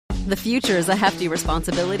The future is a hefty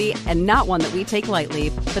responsibility and not one that we take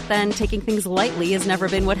lightly. But then taking things lightly has never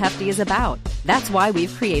been what Hefty is about. That's why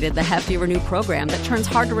we've created the Hefty Renew program that turns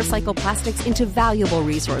hard-to-recycle plastics into valuable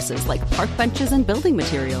resources like park benches and building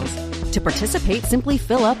materials. To participate, simply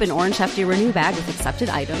fill up an orange Hefty Renew bag with accepted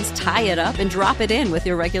items, tie it up, and drop it in with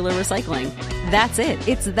your regular recycling. That's it.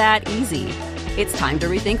 It's that easy. It's time to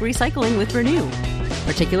rethink recycling with Renew.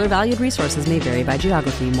 Particular valued resources may vary by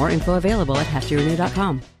geography. More info available at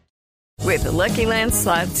heftyrenew.com. With the Lucky Land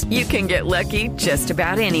Slots, you can get lucky just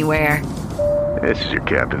about anywhere. This is your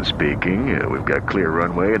captain speaking. We've got clear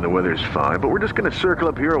runway and the weather's fine, but we're just going to circle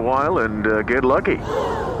up here a while and get lucky.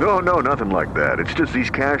 No, nothing like that. It's just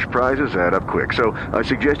these cash prizes add up quick. So I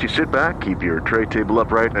suggest you sit back, keep your tray table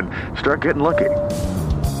upright, and start getting lucky.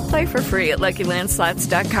 Play for free at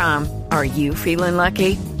LuckyLandSlots.com. Are you feeling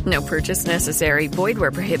lucky? No purchase necessary. Void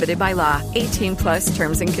where prohibited by law. 18 plus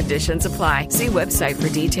terms and conditions apply. See website for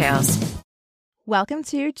details. Welcome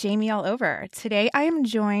to Jamie All Over. Today I am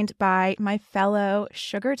joined by my fellow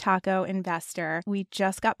sugar taco investor. We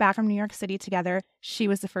just got back from New York City together. She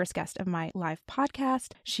was the first guest of my live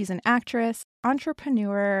podcast. She's an actress,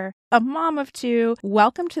 entrepreneur, a mom of two.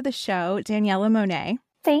 Welcome to the show, Daniella Monet.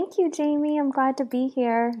 Thank you, Jamie. I'm glad to be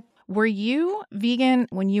here. Were you vegan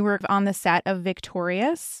when you were on the set of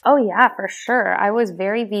Victorious? Oh, yeah, for sure. I was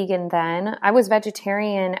very vegan then. I was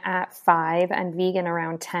vegetarian at 5 and vegan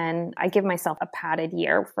around 10. I give myself a padded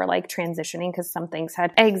year for like transitioning because some things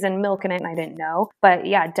had eggs and milk in it and I didn't know. But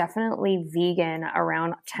yeah, definitely vegan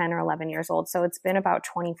around 10 or 11 years old. So it's been about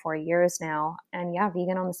 24 years now. And yeah,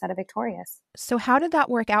 vegan on the set of Victorious. So how did that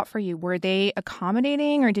work out for you? Were they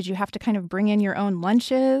accommodating or did you have to kind of bring in your own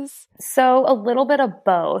lunches? So a little bit of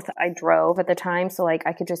both. I drove at the time, so like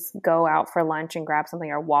I could just go out for lunch and grab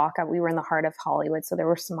something or walk. We were in the heart of Hollywood, so there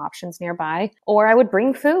were some options nearby. Or I would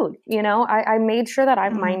bring food. You know, I made sure that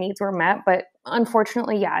my needs were met, but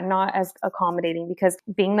unfortunately, yeah, not as accommodating because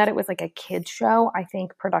being that it was like a kid's show, I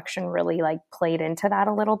think production really like played into that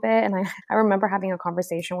a little bit. And I remember having a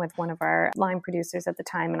conversation with one of our line producers at the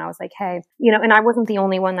time and I was like, hey, you know, and I wasn't the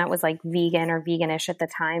only one that was like vegan or veganish at the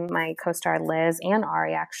time. My co-star Liz and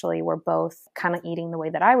Ari actually were both kind of eating the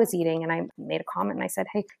way that I was eating. And I made a comment and I said,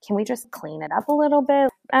 hey, can we just clean it up a little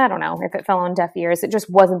bit? I don't know if it fell on deaf ears. It just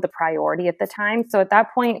wasn't the priority at the time. So at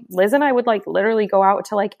that point, Liz and I would like literally go out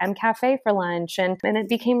to like M Cafe for lunch. And it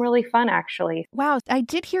became really fun, actually. Wow. I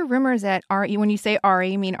did hear rumors that Ari, when you say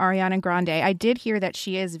Ari, you mean Ariana Grande. I did hear that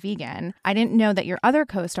she is vegan. I didn't know that your other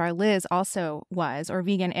co-star, Liz, also was, or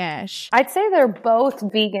vegan-ish. I'd say they're both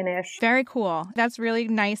vegan-ish. Very cool. That's really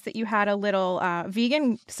nice that you had a little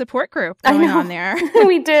vegan support group going on there.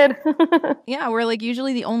 We did. Yeah, we're like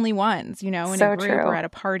usually the only ones, you know, in so a group true. Or at a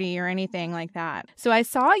party or anything like that. So I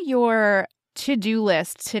saw your to-do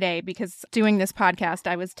list today because doing this podcast,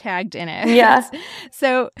 I was tagged in it. Yes.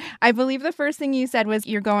 So I believe the first thing you said was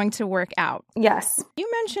you're going to work out. Yes.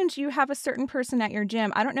 You mentioned you have a certain person at your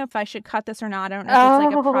gym. I don't know if I should cut this or not. I don't know if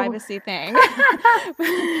it's like a privacy thing.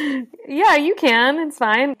 Yeah, you can. It's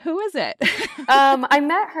fine. Who is it? I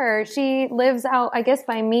met her. She lives out, I guess,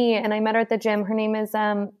 by me, and I met her at the gym. Her name is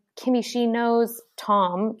Kimmy. She knows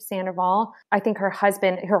Tom Sandoval. I think her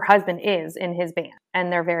husband is in his band,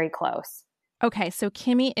 and they're very close. Okay, so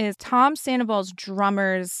Kimmy is Tom Sandoval's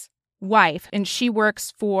drummer's wife, and she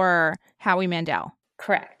works for Howie Mandel.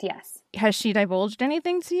 Correct, yes. Has she divulged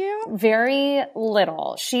anything to you? Very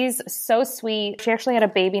little. She's so sweet. She actually had a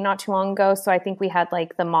baby not too long ago, so I think we had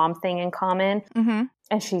like the mom thing in common. Mm-hmm.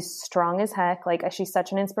 And she's strong as heck. Like, she's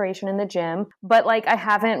such an inspiration in the gym. But like, I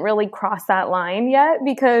haven't really crossed that line yet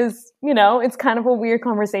because, you know, it's kind of a weird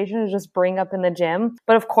conversation to just bring up in the gym.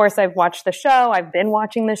 But of course, I've watched the show. I've been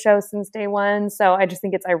watching the show since day one. So I just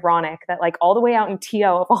think it's ironic that like all the way out in TO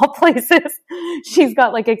of all places, she's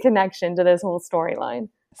got like a connection to this whole storyline.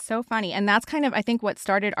 So funny. And that's kind of, I think, what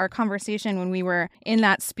started our conversation when we were in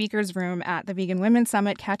that speaker's room at the Vegan Women's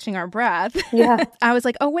Summit catching our breath. Yeah. I was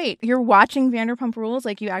like, oh, wait, you're watching Vanderpump Rules?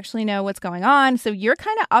 Like, you actually know what's going on. So you're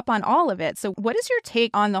kind of up on all of it. So what is your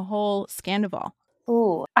take on the whole scandal?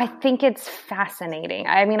 Ooh, I think it's fascinating.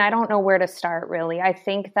 I mean, I don't know where to start, really. I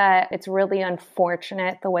think that it's really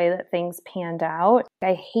unfortunate the way that things panned out.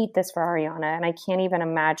 I hate this for Ariana, and I can't even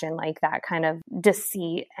imagine like that kind of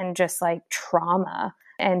deceit and just like trauma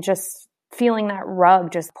and just feeling that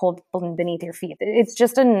rug just pulled beneath your feet. It's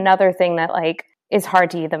just another thing that like is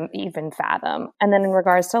hard to even fathom. And then in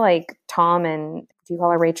regards to like Tom and, do you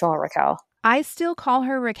call her Rachel or Raquel? I still call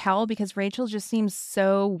her Raquel because Rachel just seems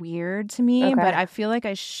so weird to me, okay. But I feel like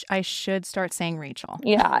I should start saying Rachel.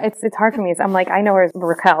 Yeah, it's hard for me. I'm like, I know her as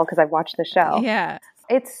Raquel because I've watched the show. Yeah.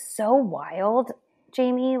 It's so wild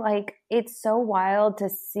Jamie? Like, it's so wild to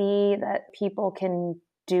see that people can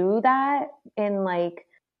do that in like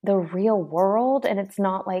the real world, and it's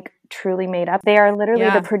not like truly made up. They are literally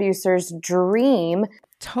the producer's dream.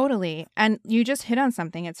 Totally. And you just hit on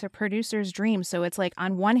something. It's a producer's dream. So it's like,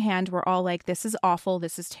 on one hand, we're all like, this is awful.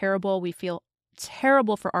 This is terrible. We feel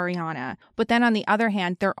terrible for Ariana. But then on the other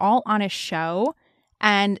hand, they're all on a show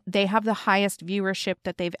and they have the highest viewership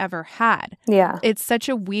that they've ever had. Yeah. It's such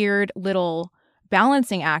a weird little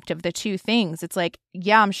balancing act of the two things. It's like,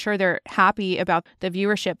 yeah, I'm sure they're happy about the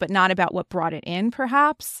viewership, but not about what brought it in,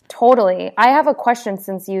 perhaps. Totally. I have a question,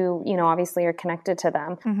 since you obviously are connected to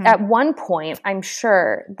them. Mm-hmm. At one point, I'm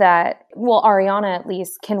sure that, well, Ariana at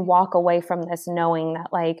least can walk away from this knowing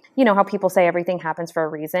that, like, you know how people say everything happens for a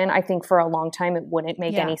reason. I think for a long time it wouldn't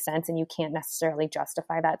make any sense, and you can't necessarily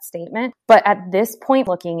justify that statement. But at this point,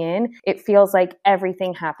 looking in, it feels like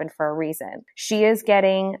everything happened for a reason. She is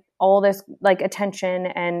getting all this like attention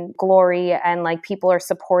and glory, and like people are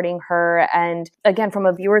supporting her. And again, from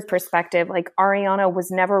a viewer's perspective, like Ariana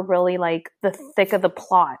was never really like the thick of the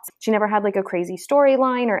plot. She never had like a crazy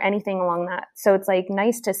storyline or anything along that. So it's like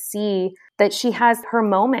nice to see that she has her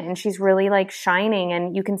moment and she's really like shining,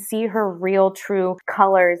 and you can see her real true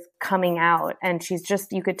colors coming out. And she's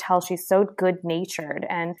just, you could tell she's so good natured,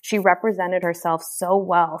 and she represented herself so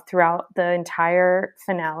well throughout the entire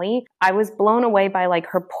finale. I was blown away by like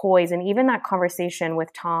her poise, and even that conversation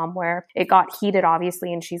with Tom where it got heated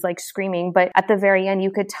obviously and she's like screaming, but at the very end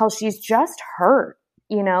you could tell she's just hurt.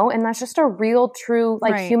 And that's just a real, true,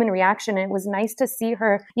 like human reaction. And it was nice to see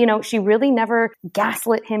her, she really never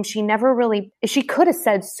gaslit him. She could have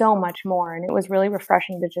said so much more. And it was really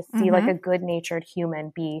refreshing to just see like a good natured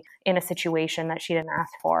human be in a situation that she didn't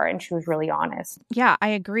ask for. And she was really honest. Yeah, I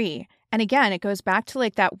agree. And again, it goes back to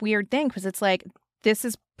like that weird thing, because it's like, this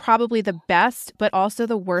is probably the best, but also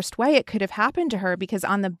the worst way it could have happened to her, because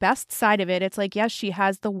on the best side of it, it's like, yes, she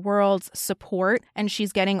has the world's support and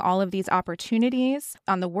she's getting all of these opportunities.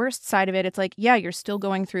 On the worst side of it, it's like, yeah, you're still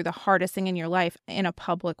going through the hardest thing in your life in a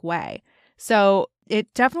public way. So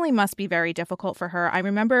it definitely must be very difficult for her. I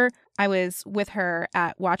remember I was with her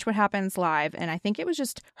at Watch What Happens Live, and I think it was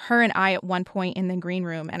just her and I at one point in the green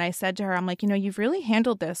room. And I said to her, I'm like, you've really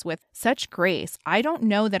handled this with such grace. I don't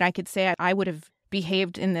know that I could say I would have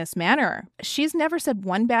behaved in this manner. She's never said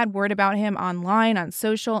one bad word about him online, on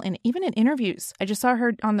social, and even in interviews. I just saw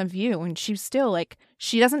her on The View, and she's still like,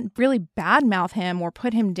 she doesn't really badmouth him or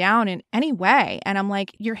put him down in any way. And I'm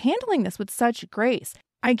like, you're handling this with such grace.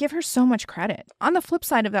 I give her so much credit. On the flip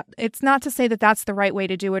side of that, it's not to say that that's the right way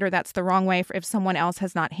to do it or that's the wrong way if someone else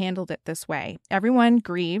has not handled it this way. Everyone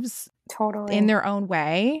grieves totally in their own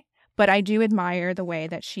way, but I do admire the way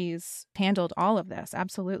that she's handled all of this.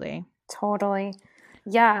 Absolutely. Totally.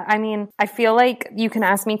 Yeah. I mean, I feel like you can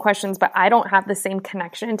ask me questions, but I don't have the same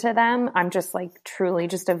connection to them. I'm just like truly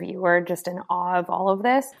just a viewer, just in awe of all of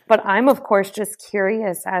this. But I'm, of course, just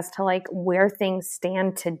curious as to like where things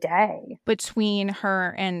stand today. Between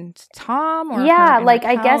her and Tom? Or yeah, like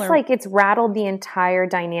Raquel, I guess like it's rattled the entire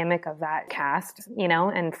dynamic of that cast,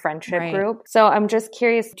 and friendship group. So I'm just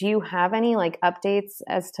curious, do you have any like updates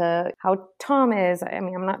as to how Tom is? I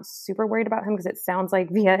mean, I'm not super worried about him because it sounds like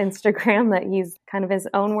via Instagram that he's kind of his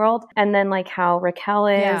own world, and then like how Raquel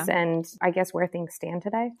is, and I guess where things stand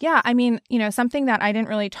today. Yeah, I mean, something that I didn't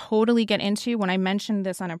really totally get into when I mentioned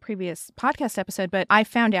this on a previous podcast episode, but I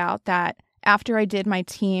found out that after I did my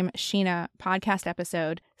Team Sheena podcast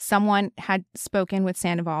episode, someone had spoken with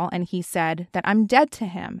Sandoval, and he said that I'm dead to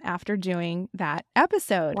him after doing that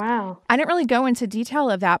episode. Wow. I didn't really go into detail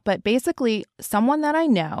of that, but basically someone that I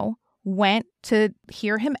know went to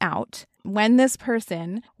hear him out when this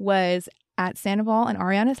person was at Sandoval and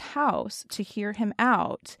Ariana's house to hear him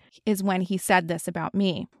out is when he said this about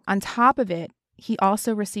me. On top of it, he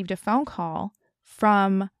also received a phone call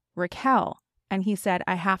from Raquel, and he said,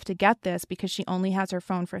 I have to get this because she only has her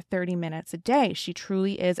phone for 30 minutes a day. She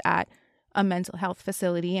truly is at a mental health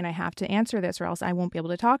facility, and I have to answer this or else I won't be able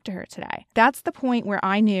to talk to her today. That's the point where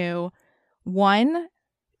I knew, one,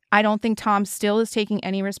 I don't think Tom still is taking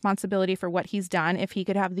any responsibility for what he's done. If he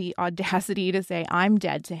could have the audacity to say I'm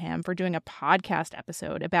dead to him for doing a podcast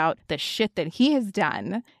episode about the shit that he has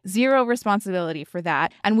done, zero responsibility for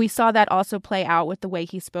that. And we saw that also play out with the way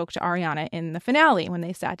he spoke to Ariana in the finale when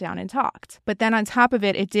they sat down and talked. But then on top of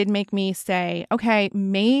it, it did make me say, okay,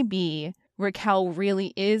 maybe Raquel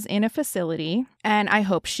really is in a facility, and I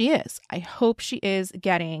hope she is. I hope she is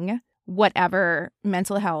getting whatever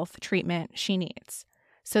mental health treatment she needs.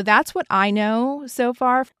 So that's what I know so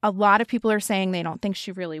far. A lot of people are saying they don't think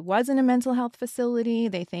she really was in a mental health facility.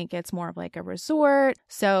 They think it's more of like a resort.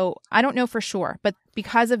 So I don't know for sure. But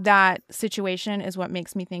because of that situation is what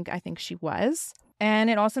makes me think I think she was. And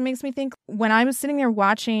it also makes me think when I was sitting there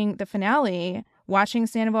watching the finale, watching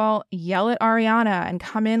Sandoval yell at Ariana and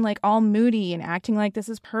come in like all moody and acting like this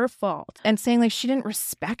is her fault and saying like she didn't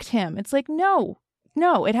respect him. It's like, no,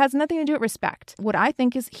 it has nothing to do with respect. What I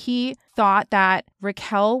think is he thought that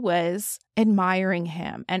Raquel was admiring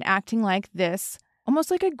him and acting like this, almost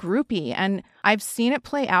like a groupie. And I've seen it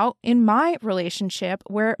play out in my relationship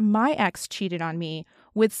where my ex cheated on me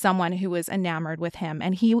with someone who was enamored with him.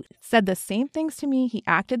 And he said the same things to me. He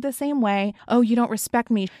acted the same way. Oh, you don't respect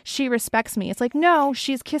me. She respects me. It's like, no,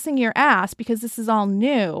 she's kissing your ass because this is all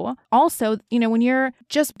new. Also, when you're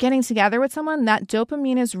just getting together with someone, that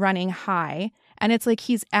dopamine is running high. And it's like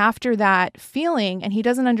he's after that feeling and he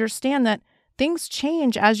doesn't understand that things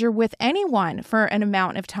change as you're with anyone for an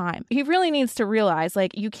amount of time. He really needs to realize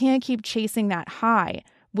like you can't keep chasing that high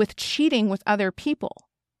with cheating with other people.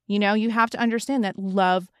 You have to understand that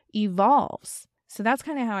love evolves. So that's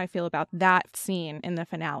kind of how I feel about that scene in the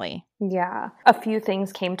finale. Yeah. A few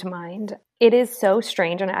things came to mind. It is so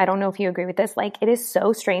strange, and I don't know if you agree with this, like it is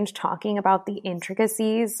so strange talking about the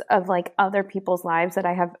intricacies of like other people's lives that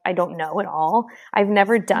I don't know at all. I've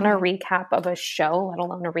never done a recap of a show, let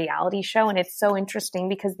alone a reality show. And it's so interesting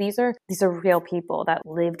because these are real people that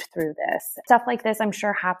lived through this. Stuff like this, I'm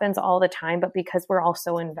sure happens all the time, but because we're all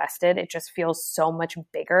so invested, it just feels so much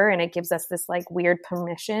bigger. And it gives us this like weird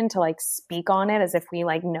permission to like speak on it as if we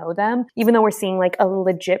like know them, even though we're seeing like a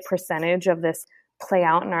legit percentage of this play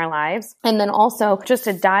out in our lives. And then also just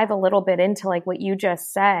to dive a little bit into like what you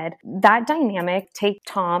just said, that dynamic, take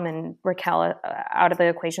Tom and Raquel out of the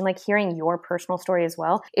equation, like hearing your personal story as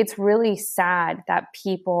well. It's really sad that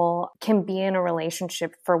people can be in a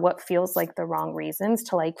relationship for what feels like the wrong reasons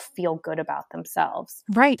to like feel good about themselves.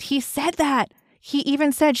 Right. He said that. He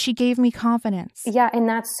even said she gave me confidence. Yeah. And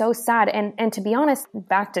that's so sad. And to be honest,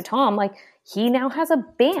 back to Tom, like he now has a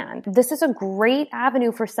band. This is a great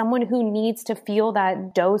avenue for someone who needs to feel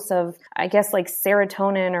that dose of, I guess, like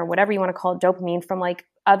serotonin or whatever you want to call it, dopamine from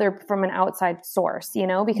an outside source,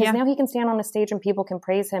 because now he can stand on a stage and people can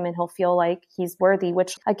praise him and he'll feel like he's worthy,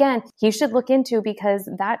 which again, he should look into because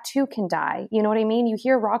that too can die. You know what I mean? You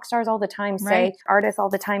hear rock stars all the time say, artists all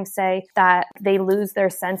the time say that they lose their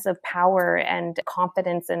sense of power and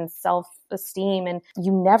confidence and self-esteem. And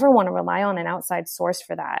you never want to rely on an outside source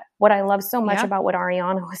for that. What I love so much about what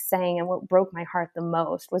Ariana was saying and what broke my heart the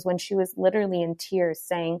most was when she was literally in tears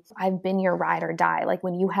saying, I've been your ride or die. Like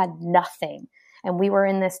when you had nothing. And we were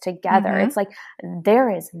in this together. Mm-hmm. It's like, there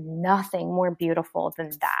is nothing more beautiful than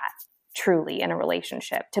that, truly, in a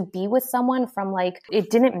relationship. To be with someone from like, it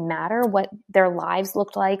didn't matter what their lives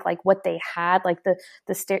looked like what they had, like the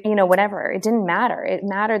whatever. It didn't matter. It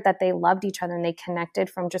mattered that they loved each other and they connected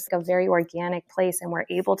from just a very organic place and were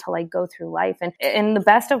able to like go through life. And in the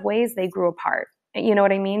best of ways, they grew apart. You know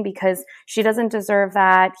what I mean? Because she doesn't deserve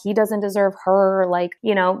that. He doesn't deserve her. Like,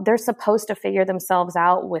 they're supposed to figure themselves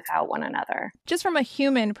out without one another. Just from a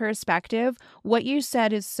human perspective, what you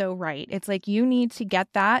said is so right. It's like you need to get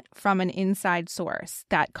that from an inside source,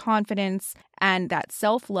 that confidence and that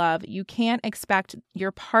self-love. You can't expect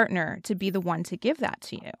your partner to be the one to give that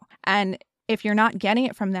to you. And if you're not getting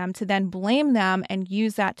it from them, to then blame them and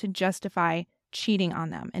use that to justify cheating on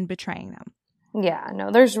them and betraying them. Yeah,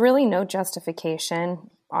 no, there's really no justification.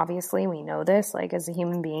 Obviously, we know this, like as a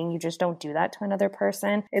human being, you just don't do that to another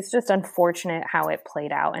person. It's just unfortunate how it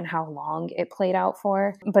played out and how long it played out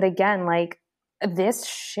for. But again, like this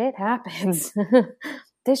shit happens.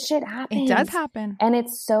 This shit happens. It does happen. And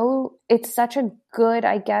it's such a good,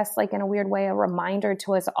 I guess, like in a weird way, a reminder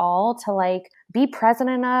to us all to like be present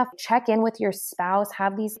enough, check in with your spouse,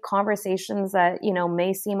 have these conversations that,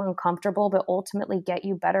 may seem uncomfortable, but ultimately get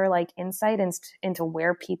you better like insight into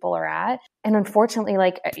where people are at. And unfortunately,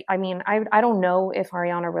 like, I mean, I don't know if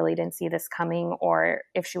Ariana really didn't see this coming or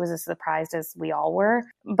if she was as surprised as we all were,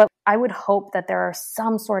 but I would hope that there are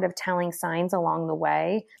some sort of telling signs along the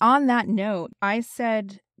way. On that note, I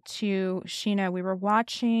said to Sheena, we were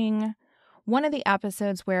watching one of the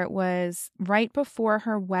episodes where it was right before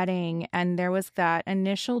her wedding and there was that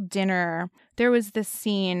initial dinner. There was this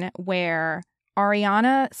scene where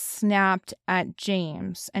Ariana snapped at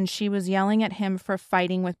James and she was yelling at him for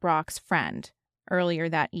fighting with Brock's friend earlier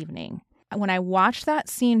that evening. When I watched that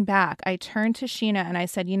scene back, I turned to Sheena and I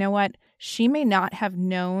said, you know what? She may not have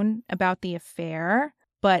known about the affair,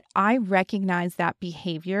 but I recognize that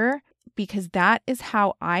behavior because that is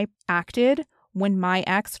how I acted when my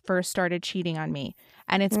ex first started cheating on me.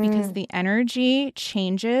 And it's because the energy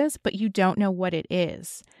changes, but you don't know what it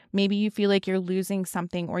is. Maybe you feel like you're losing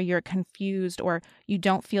something, or you're confused, or you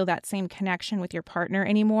don't feel that same connection with your partner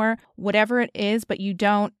anymore. Whatever it is, but you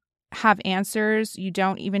don't have answers. You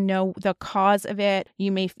don't even know the cause of it.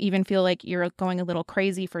 You may even feel like you're going a little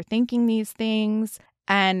crazy for thinking these things.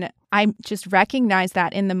 And I just recognize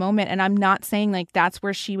that in the moment. And I'm not saying like that's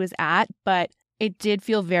where she was at, but it did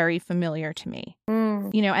feel very familiar to me.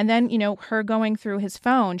 And then, her going through his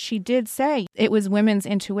phone, she did say it was women's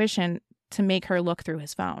intuition to make her look through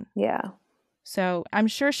his phone. Yeah. So I'm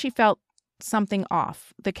sure she felt something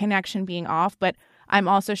off, the connection being off, but I'm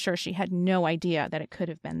also sure she had no idea that it could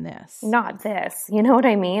have been this. Not this. You know what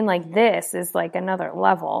I mean? Like, this is like another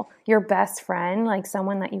level. Your best friend, like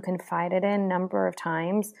someone that you confided in a number of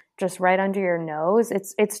times, just right under your nose.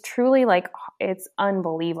 It's truly like, it's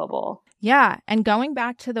unbelievable. Yeah. And going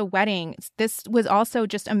back to the wedding, this was also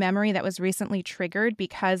just a memory that was recently triggered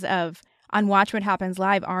because of, on Watch What Happens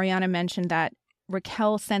Live, Ariana mentioned that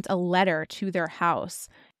Raquel sent a letter to their house.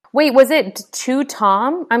 Wait, was it to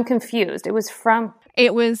Tom? I'm confused. It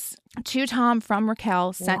was to Tom from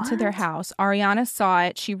Raquel, sent to their house. Ariana saw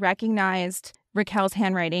it. She recognized Raquel's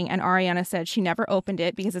handwriting, and Ariana said she never opened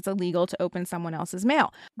it because it's illegal to open someone else's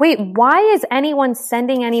mail. Wait, why is anyone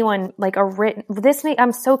sending anyone like a written...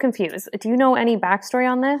 I'm so confused. Do you know any backstory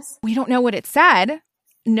on this? We don't know what it said.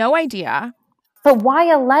 No idea. But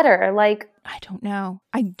why a letter? Like... I don't know.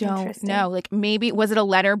 I don't know. Like, maybe, was it a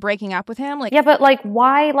letter breaking up with him? Like, yeah, but like,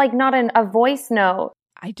 why, like, not a voice note?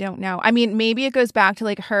 I don't know. I mean, maybe it goes back to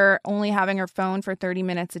like her only having her phone for 30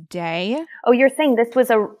 minutes a day. Oh, you're saying this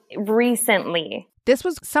was recently? This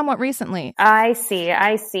was somewhat recently. I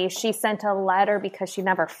see. She sent a letter because she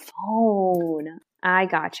never phone. I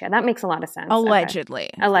gotcha. That makes a lot of sense.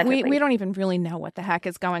 Allegedly. Okay. Allegedly. We don't even really know what the heck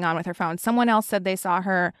is going on with her phone. Someone else said they saw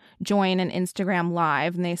her join an Instagram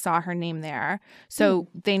live and they saw her name there. So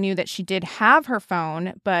they knew that she did have her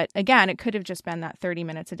phone. But again, it could have just been that 30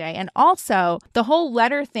 minutes a day. And also, the whole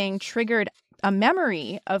letter thing triggered a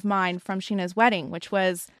memory of mine from Sheena's wedding, which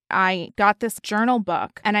was I got this journal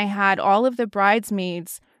book and I had all of the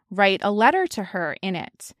bridesmaids write a letter to her in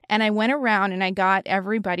it. And I went around and I got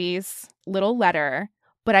everybody's little letter,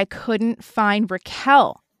 but I couldn't find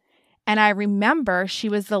Raquel. And I remember she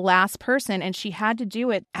was the last person and she had to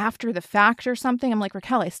do it after the fact or something. I'm like,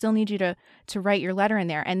 Raquel, I still need you to write your letter in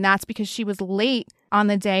there. And that's because she was late on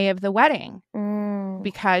the day of the wedding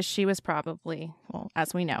because she was probably, well,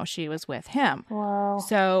 as we know, she was with him. Wow.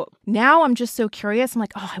 So now I'm just so curious. I'm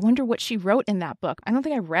like, oh, I wonder what she wrote in that book. I don't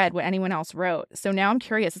think I read what anyone else wrote. So now I'm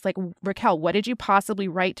curious. It's like, Raquel, what did you possibly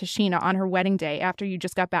write to Sheena on her wedding day after you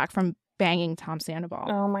just got back from banging Tom Sandoval?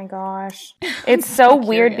 Oh my gosh. It's so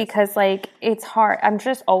weird because like it's hard. I'm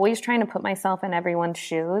just always trying to put myself in everyone's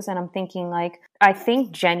shoes and I'm thinking like, I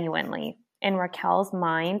think genuinely in Raquel's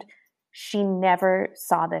mind, she never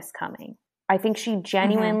saw this coming. I think she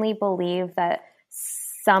genuinely believed that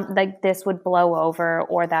like this would blow over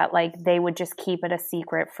or that like they would just keep it a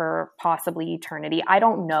secret for possibly eternity. I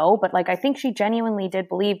don't know, but like I think she genuinely did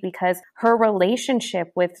believe because her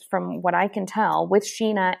relationship with, from what I can tell, with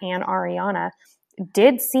Sheena and Ariana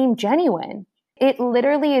did seem genuine. It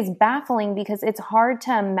literally is baffling because it's hard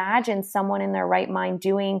to imagine someone in their right mind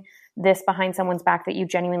doing this behind someone's back that you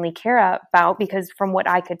genuinely care about, because from what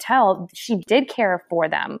I could tell, she did care for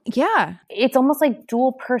them. Yeah. It's almost like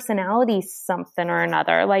dual personality something or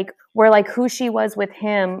another, like where like who she was with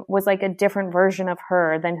him was like a different version of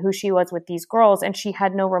her than who she was with these girls. And she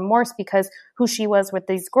had no remorse because who she was with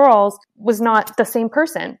these girls was not the same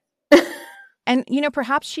person. And,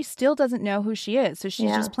 perhaps she still doesn't know who she is. So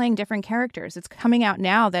she's just playing different characters. It's coming out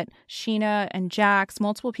now that Sheena and Jax,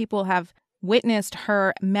 multiple people have witnessed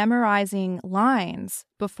her memorizing lines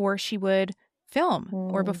before she would film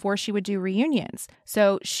or before she would do reunions.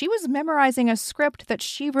 So she was memorizing a script that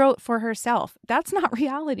she wrote for herself. That's not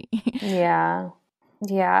reality. Yeah.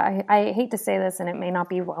 I hate to say this and it may not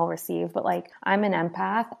be well received, but like I'm an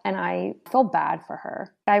empath and I feel bad for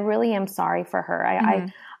her. I really am sorry for her.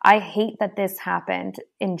 I hate that this happened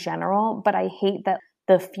in general, but I hate that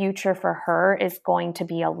the future for her is going to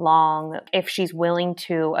be a long, if she's willing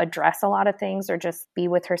to address a lot of things or just be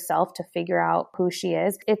with herself to figure out who she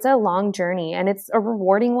is. It's a long journey and it's a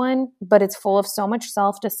rewarding one, but it's full of so much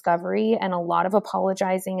self-discovery and a lot of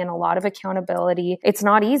apologizing and a lot of accountability. It's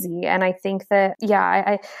not easy. And I think that,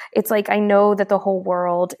 it's like, I know that the whole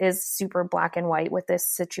world is super black and white with this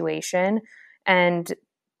situation and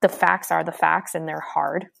the facts are the facts and they're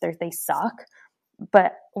hard. They suck.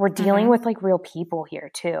 but we're dealing with like real people here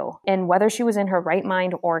too. And whether she was in her right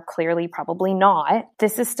mind or clearly probably not,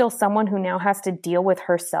 this is still someone who now has to deal with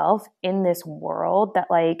herself in this world that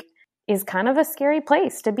like is kind of a scary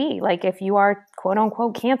place to be. Like if you are quote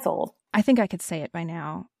unquote canceled. I think I could say it by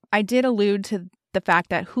now. I did allude to the fact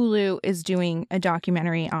that Hulu is doing a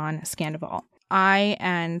documentary on Scandival. I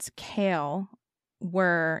and Kale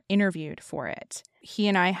were interviewed for it. He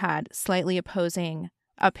and I had slightly opposing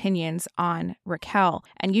opinions on Raquel.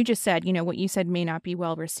 And you just said, what you said may not be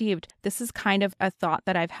well received. This is kind of a thought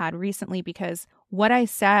that I've had recently because what I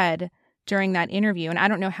said during that interview, and I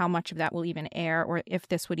don't know how much of that will even air or if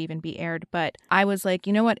this would even be aired, but I was like,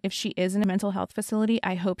 you know what? If she is in a mental health facility,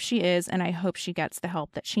 I hope she is, and I hope she gets the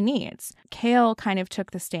help that she needs. Kale kind of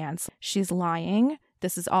took the stance. She's lying.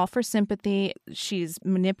 This is all for sympathy. She's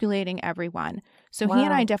manipulating everyone. So He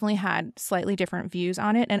and I definitely had slightly different views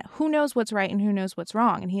on it. And who knows what's right and who knows what's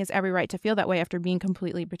wrong. And he has every right to feel that way after being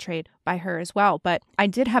completely betrayed by her as well. But I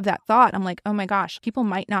did have that thought. I'm like, oh my gosh, people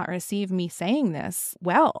might not receive me saying this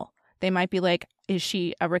well. They might be like, is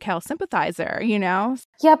she a Raquel sympathizer,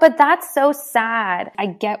 Yeah, but that's so sad. I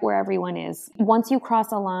get where everyone is. Once you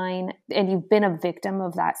cross a line and you've been a victim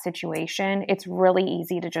of that situation, it's really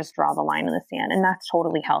easy to just draw the line in the sand. And that's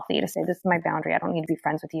totally healthy to say, this is my boundary. I don't need to be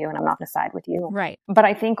friends with you and I'm not going to side with you. Right. But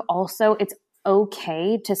I think also it's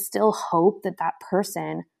okay to still hope that that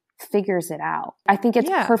person figures it out. I think it's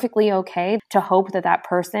perfectly okay to hope that that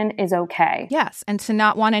person is okay. Yes, and to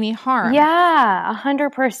not want any harm. Yeah,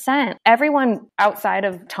 100%. Everyone outside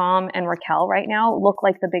of Tom and Raquel right now look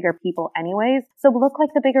like the bigger people anyways. So look like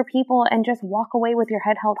the bigger people and just walk away with your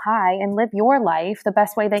head held high and live your life the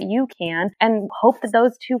best way that you can and hope that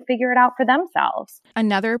those two figure it out for themselves.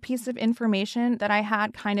 Another piece of information that I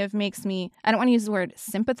had kind of makes me, I don't want to use the word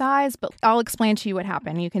sympathize, but I'll explain to you what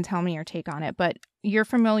happened. You can tell me your take on it. But you're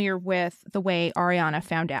familiar with the way Ariana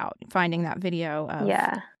found out, finding that video of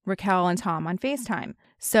Raquel and Tom on FaceTime.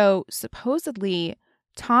 So supposedly,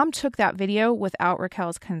 Tom took that video without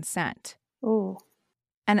Raquel's consent. Ooh.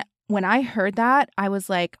 And when I heard that, I was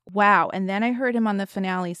like, wow. And then I heard him on the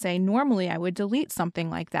finale say, normally I would delete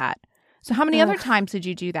something like that. So how many other times did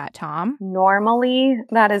you do that, Tom? Normally,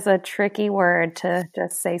 that is a tricky word to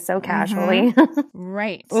just say so casually.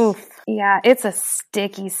 Right. Oof. Yeah, it's a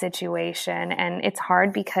sticky situation and it's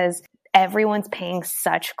hard because everyone's paying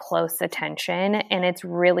such close attention and it's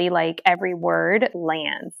really like every word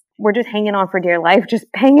lands. We're just hanging on for dear life, just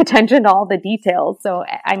paying attention to all the details. So,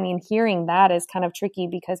 I mean, hearing that is kind of tricky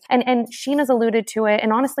because, and Sheena's alluded to it.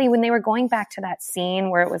 And honestly, when they were going back to that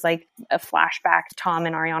scene where it was like a flashback, Tom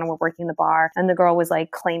and Ariana were working the bar and the girl was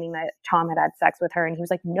like claiming that Tom had sex with her. And he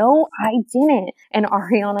was like, no, I didn't. And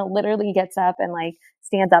Ariana literally gets up and like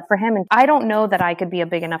stands up for him. And I don't know that I could be a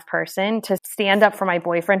big enough person to stand up for my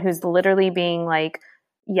boyfriend who's literally being like,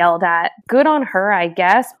 yelled at. Good on her, I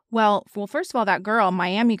guess. Well, first of all, that girl,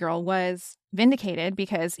 Miami girl, was vindicated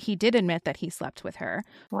because he did admit that he slept with her.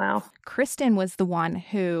 Wow. Kristen was the one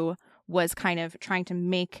who was kind of trying to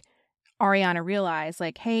make Ariana realize,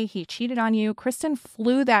 like, hey, he cheated on you. Kristen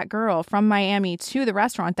flew that girl from Miami to the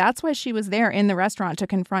restaurant. That's why she was there in the restaurant to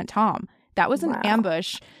confront Tom. That was an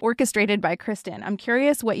ambush orchestrated by Kristen. I'm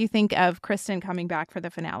curious what you think of Kristen coming back for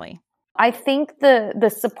the finale. I think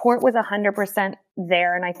the support was 100%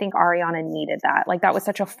 there. And I think Ariana needed that. Like that was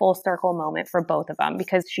such a full circle moment for both of them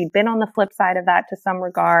because she'd been on the flip side of that to some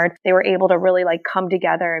regard. They were able to really like come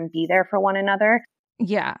together and be there for one another.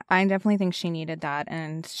 Yeah, I definitely think she needed that.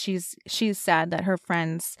 And she's said that her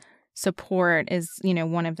friends' support is,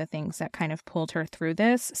 one of the things that kind of pulled her through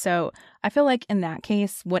this. So I feel like in that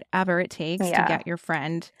case, whatever it takes to get your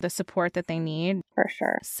friend the support that they need. For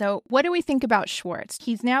sure. So what do we think about Schwartz?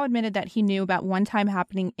 He's now admitted that he knew about one time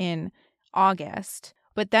happening in August.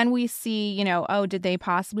 But then we see, did they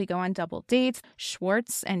possibly go on double dates?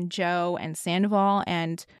 Schwartz and Joe and Sandoval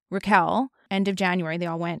and Raquel, end of January, they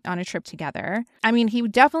all went on a trip together. I mean, he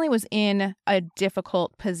definitely was in a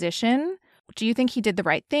difficult position. Do you think he did the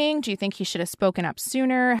right thing? Do you think he should have spoken up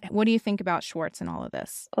sooner? What do you think about Schwartz and all of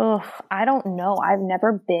this? Oh, I don't know. I've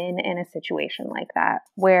never been in a situation like that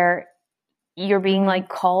where you're being like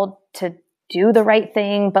called to do the right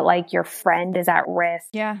thing, but like your friend is at risk.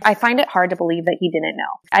 Yeah. I find it hard to believe that he didn't know.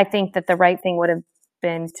 I think that the right thing would have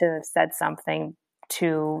been to have said something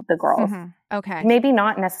to the girls. Mm-hmm. Okay. Maybe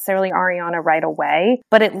not necessarily Ariana right away,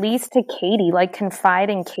 but at least to Katie, like confide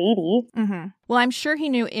in Katie. Mm-hmm. Well, I'm sure he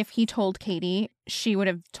knew if he told Katie, she would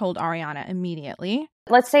have told Ariana immediately.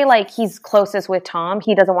 let's say like he's closest with Tom.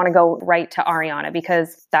 He doesn't want to go right to Ariana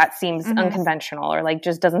because that seems unconventional or like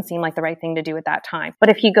just doesn't seem like the right thing to do at that time. But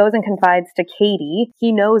if he goes and confides to Katie,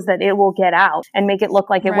 he knows that it will get out and make it look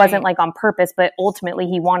like it wasn't like on purpose, but ultimately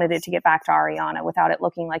he wanted it to get back to Ariana without it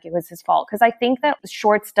looking like it was his fault. Because I think that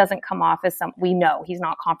Schwartz doesn't come off as we know he's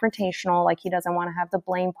not confrontational, like he doesn't want to have the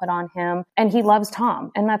blame put on him, and he loves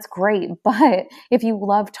Tom, and that's great. But if you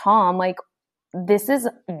love Tom, like, this is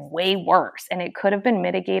way worse, and it could have been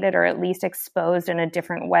mitigated or at least exposed in a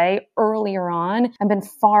different way earlier on and been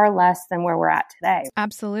far less than where we're at today.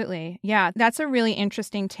 Absolutely. Yeah, that's a really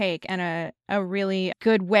interesting take and a really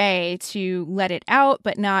good way to let it out,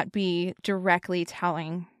 but not be directly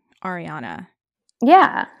telling Ariana.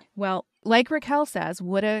 Yeah. Well, like Raquel says,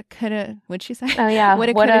 woulda, coulda, what'd she say? Oh, yeah.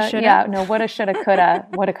 Woulda, coulda, shoulda. Yeah, no, woulda, shoulda, coulda.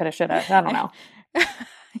 Woulda, coulda, shoulda. I don't know.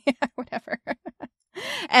 Yeah, whatever.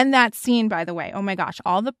 And that scene, by the way, oh my gosh,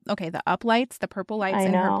 the uplights, the purple lights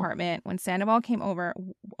in her apartment when Sandoval came over.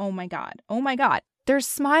 Oh my God. They're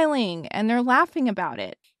smiling and they're laughing about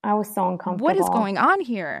it. I was so uncomfortable. What is going on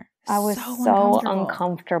here? I was so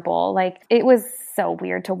uncomfortable. Like, it was so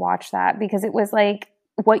weird to watch that because it was like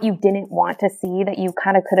what you didn't want to see that you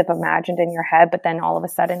kind of could have imagined in your head, but then all of a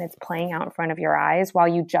sudden it's playing out in front of your eyes while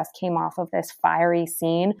you just came off of this fiery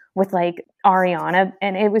scene with like Ariana.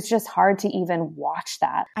 And it was just hard to even watch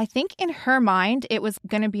that. I think in her mind, it was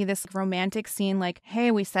going to be this romantic scene like,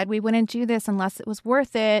 hey, we said we wouldn't do this unless it was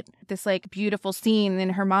worth it. This like beautiful scene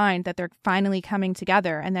in her mind that they're finally coming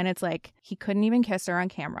together. And then it's like, he couldn't even kiss her on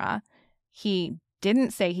camera. He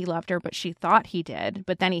didn't say he loved her, but she thought he did.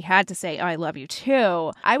 But then he had to say, I love you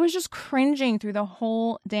too. I was just cringing through the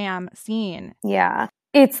whole damn scene. Yeah.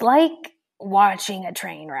 It's like watching a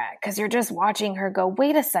train wreck because you're just watching her go,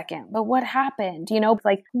 wait a second, but what happened? You know,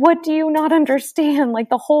 like, what do you not understand?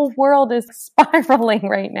 Like, the whole world is spiraling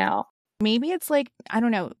right now. Maybe it's like, I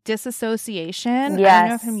don't know, disassociation. Yes. I don't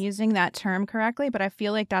know if I'm using that term correctly, but I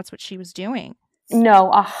feel like that's what she was doing.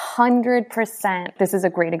 No, 100%. This is a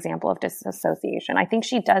great example of disassociation. I think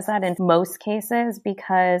she does that in most cases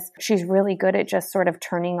because she's really good at just sort of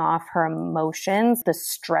turning off her emotions, the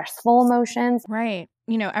stressful emotions. Right.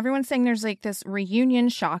 You know, everyone's saying there's like this reunion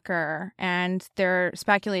shocker and they're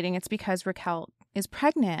speculating it's because Raquel is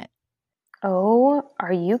pregnant. Oh,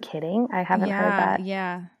 are you kidding? I haven't heard that.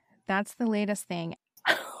 Yeah. That's the latest thing.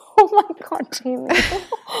 Oh my God, Jamie.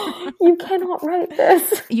 You cannot write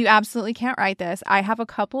this. You absolutely can't write this. I have a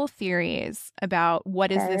couple theories about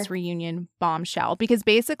what is this reunion bombshell, because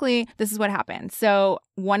basically this is what happened. So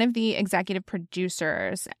one of the executive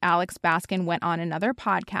producers, Alex Baskin, went on another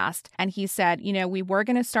podcast and he said, you know, we were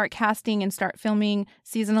going to start casting and start filming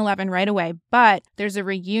season 11 right away, but there's a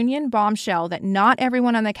reunion bombshell that not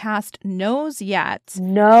everyone on the cast knows yet.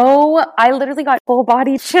 No, I literally got full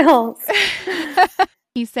body chills.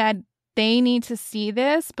 He said they need to see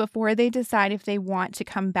this before they decide if they want to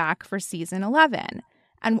come back for season 11.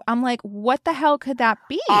 And I'm like, what the hell could that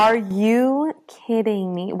be? Are you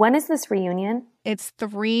kidding me? When is this reunion? It's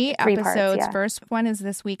three episodes. Parts, yeah. First one is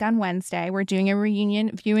this week on Wednesday. We're doing a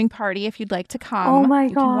reunion viewing party if you'd like to come. Oh my gosh.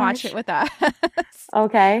 You can watch it with us.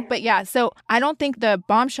 Okay. But yeah, so I don't think the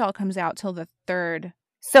bombshell comes out till the 3rd.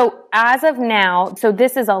 So as of now, so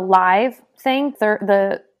this is a live thing.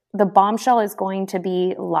 The bombshell is going to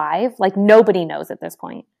be live. Like, nobody knows at this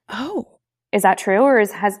point. Oh. Is that true, or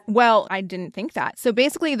Well, I didn't think that. So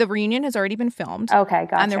basically the reunion has already been filmed. Okay,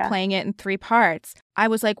 gotcha. And they're playing it in 3 parts. I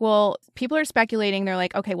was like, well, people are speculating. They're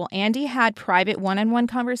like, okay, well, Andy had private one-on-one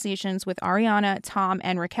conversations with Ariana, Tom,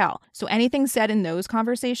 and Raquel. So anything said in those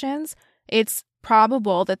conversations, it's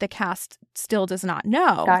probable that the cast still does not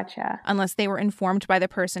know. Gotcha. Unless they were informed by the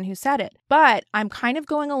person who said it. But I'm kind of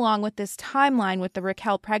going along with this timeline with the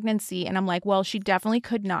Raquel pregnancy. And I'm like, well, she definitely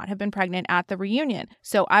could not have been pregnant at the reunion.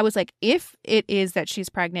 So I was like, if it is that she's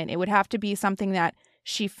pregnant, it would have to be something that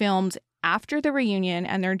she filmed after the reunion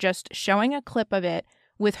and they're just showing a clip of it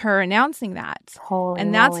with her announcing that. Holy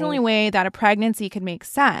and that's moly. the only way that a pregnancy could make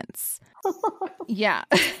sense. Yeah.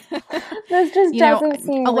 This just doesn't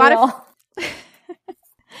seem a real. lot of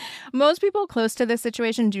most people close to this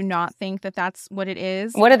situation do not think that that's what it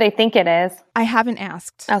is. What do they think it is? I haven't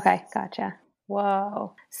asked. Okay, gotcha.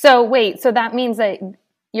 Whoa. So wait, so that means that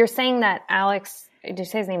you're saying that Alex, did you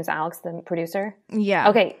say his name is Alex, the producer? Yeah.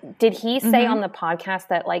 Okay, did he say on the podcast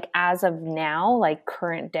that like as of now, like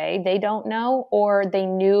current day, they don't know, or they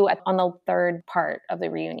knew on the 3rd part of the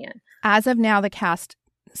reunion? As of now,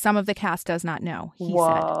 some of the cast does not know, he said.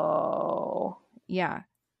 Whoa. Yeah.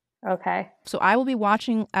 Okay. So I will be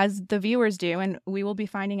watching as the viewers do, and we will be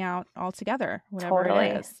finding out all together, whatever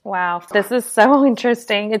it is. Wow. This is so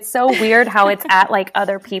interesting. It's so weird how it's at like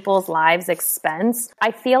other people's lives' expense.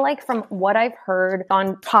 I feel like from what I've heard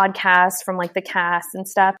on podcasts from like the cast and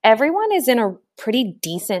stuff, everyone is in a pretty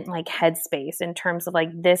decent like headspace in terms of like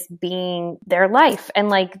this being their life. And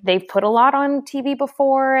like they've put a lot on TV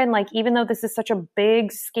before. And like, even though this is such a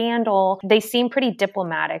big scandal, they seem pretty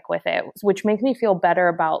diplomatic with it, which makes me feel better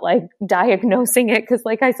about like diagnosing it. Cause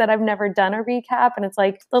like I said, I've never done a recap. And it's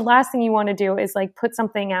like the last thing you want to do is like put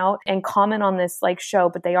something out and comment on this like show,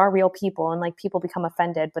 but they are real people and like people become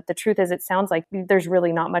offended. But the truth is, it sounds like there's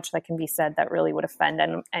really not much that can be said that really would offend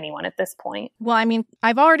anyone at this point. Well, I mean,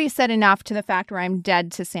 I've already said enough to the fact where I'm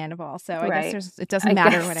dead to Sandoval. So I guess it doesn't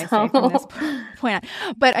matter what I say from this point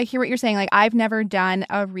on. But I hear what you're saying. Like, I've never done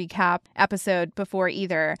a recap episode before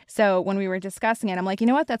either. So when we were discussing it, I'm like, you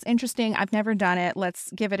know what? That's interesting. I've never done it.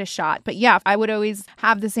 Let's give it a shot. But yeah, I would always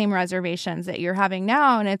have the same reservations that you're having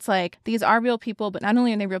now. And it's like, these are real people, but not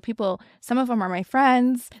only are they real people, some of them are my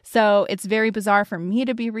friends. So it's very bizarre for me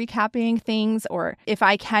to be recapping things, or if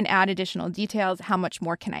I can add additional details, how much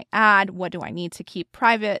more can I add? What do I need to keep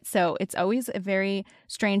private? So it's always a very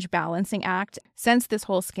strange balancing act. Since this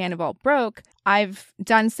whole scandal broke, I've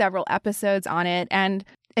done several episodes on it and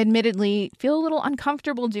admittedly feel a little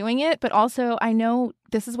uncomfortable doing it, but also I know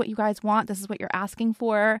this is what you guys want. This is what you're asking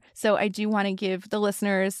for. So I do want to give the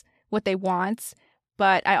listeners what they want,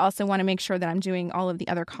 but I also want to make sure that I'm doing all of the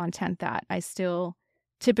other content that I still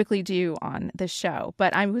typically do on the show.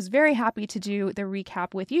 But I was very happy to do the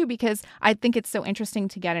recap with you because I think it's so interesting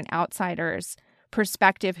to get an outsider's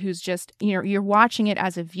perspective who's just, you're watching it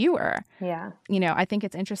as a viewer. Yeah. I think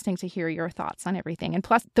it's interesting to hear your thoughts on everything. And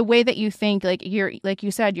plus the way that you think, like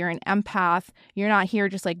you said, you're an empath. You're not here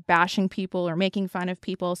just like bashing people or making fun of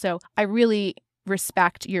people. So I really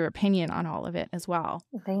respect your opinion on all of it as well.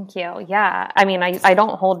 Thank you. Yeah. I mean, I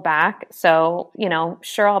don't hold back. So,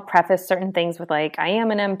 sure, I'll preface certain things with like, I am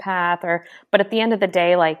an empath but at the end of the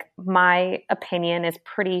day, like my opinion is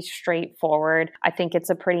pretty straightforward. I think it's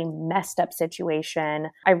a pretty messed up situation.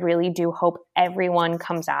 I really do hope everyone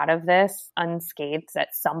comes out of this unscathed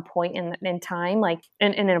at some point in time. Like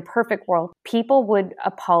in a perfect world, people would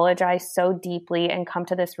apologize so deeply and come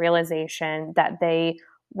to this realization that they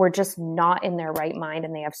were just not in their right mind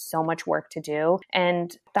and they have so much work to do.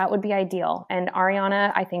 And that would be ideal. And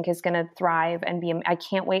Ariana, I think, is going to thrive and I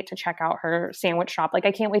can't wait to check out her sandwich shop. Like,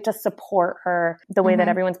 I can't wait to support her the way that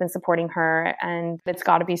everyone's been supporting her. And it's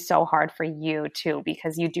got to be so hard for you too,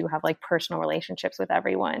 because you do have like personal relationships with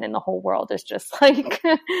everyone and the whole world is just like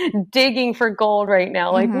digging for gold right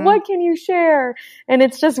now. Like, what can you share? And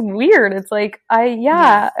it's just weird. It's like, I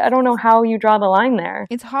don't know how you draw the line there.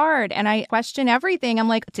 It's hard. And I question everything. I'm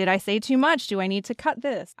like, did I say too much? Do I need to cut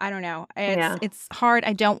this? I don't know. It's hard.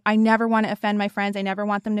 I never want to offend my friends. I never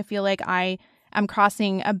want them to feel like I'm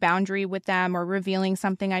crossing a boundary with them or revealing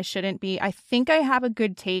something I shouldn't be. I think I have a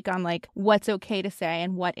good take on like what's okay to say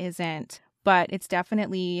and what isn't, but it's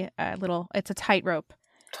definitely it's a tightrope.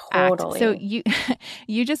 Totally. Act. So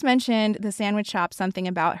you just mentioned the sandwich shop, something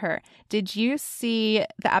about her. Did you see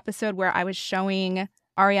the episode where I was showing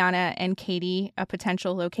Ariana and Katie a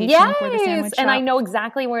potential location for the sandwich shop? And I know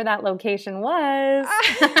exactly where that location was.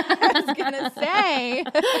 I was going to say.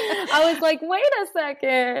 I was like, wait a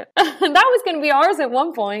second. That was going to be ours at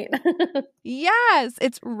one point. Yes.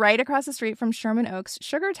 It's right across the street from Sherman Oaks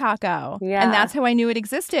Sugar Taco. Yeah. And that's how I knew it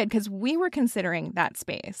existed because we were considering that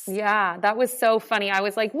space. Yeah. That was so funny. I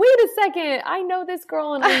was like, wait a second. I know this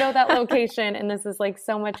girl and I know that location. And this is like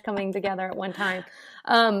so much coming together at one time.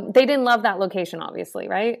 They didn't love that location, obviously,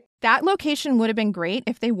 right? That location would have been great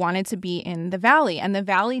if they wanted to be in the Valley. And the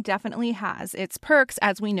Valley definitely has its perks,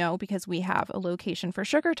 as we know, because we have a location for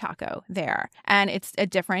Sugar Taco there. And it's a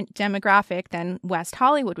different demographic than West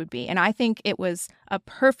Hollywood would be. And I think it was a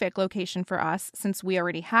perfect location for us since we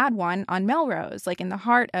already had one on Melrose, like in the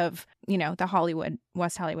heart of, the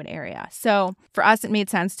West Hollywood area. So for us, it made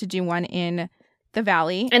sense to do one in the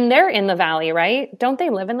Valley. And they're in the Valley, right? Don't they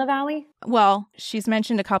live in the Valley? Well, she's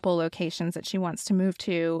mentioned a couple locations that she wants to move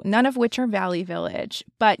to, none of which are Valley Village.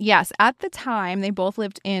 But yes, at the time, they both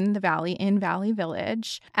lived in the Valley, in Valley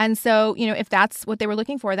Village. And so, if that's what they were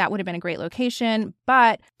looking for, that would have been a great location.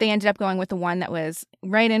 But they ended up going with the one that was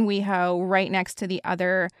right in WeHo, right next to the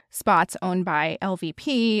other spots owned by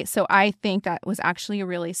LVP. So I think that was actually a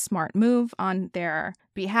really smart move on their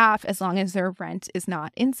behalf as long as their rent is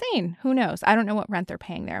not insane. Who knows? I don't know what rent they're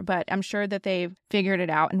paying there, but I'm sure that they've figured it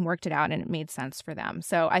out and worked it out and it made sense for them.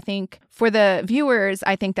 So I think for the viewers,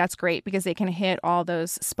 I think that's great because they can hit all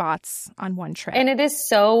those spots on one trip. And it is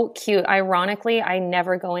so cute. Ironically, I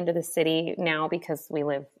never go into the city now because we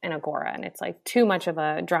live in Agora and it's like too much of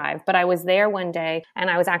a drive. But I was there one day and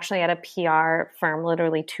I was actually at a PR firm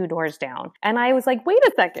literally 2 doors down. And I was like, wait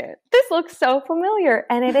a second, this looks so familiar.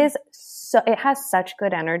 And it is so, it has such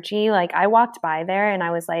good energy. Like I walked by there and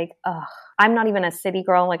I was like, ugh. I'm not even a city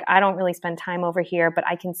girl. Like I don't really spend time over here, but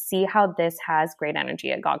I can see how this has great energy.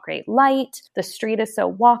 It got great light. The street is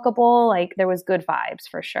so walkable. Like there was good vibes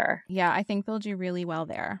for sure. Yeah, I think they'll do really well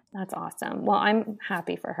there. That's awesome. Well, I'm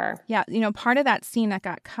happy for her. Yeah, part of that scene that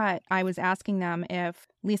got cut, I was asking them if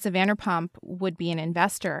Lisa Vanderpump would be an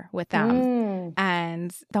investor with them.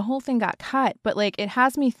 And the whole thing got cut. But like it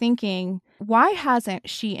has me thinking, why hasn't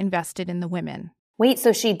she invested in the women? Wait,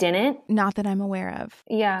 so she didn't? Not that I'm aware of.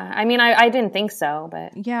 Yeah. I mean, I didn't think so,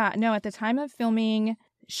 but. Yeah, no, at the time of filming,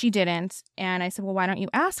 she didn't. And I said, well, why don't you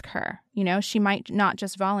ask her? She might not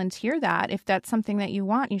just volunteer that. If that's something that you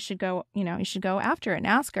want, you should go after it and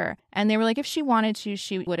ask her. And they were like, if she wanted to,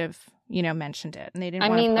 she would have, mentioned it. And they didn't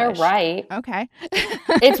want to push. They're right. Okay.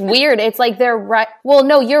 It's weird. It's like they're right. Well,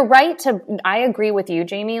 no, you're right I agree with you,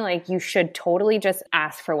 Jamie. Like you should totally just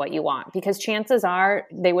ask for what you want because chances are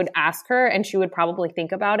they would ask her and she would probably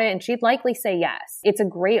think about it and she'd likely say yes. It's a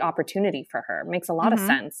great opportunity for her. It makes a lot of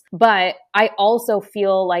sense. But I also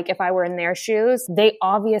feel like if I were in their shoes, they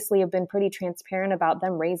obviously have been pretty transparent about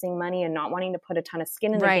them raising money and not wanting to put a ton of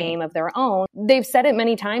skin in the game of their own. They've said it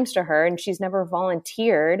many times to her and she's never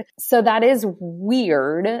volunteered. So that is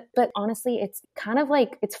weird, but honestly, it's kind of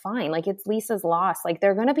like, it's fine. Like it's Lisa's loss. Like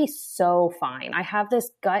they're going to be so fine. I have this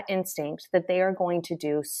gut instinct that they are going to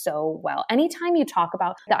do so well. Anytime you talk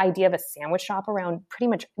about the idea of a sandwich shop around pretty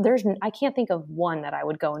much I can't think of one that I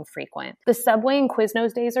would go and frequent. The Subway and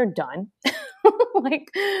Quiznos days are done. Like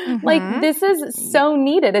this is so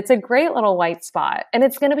needed. It's a great little white spot and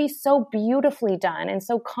it's going to be so beautifully done and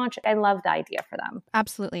so conscious. I love the idea for them.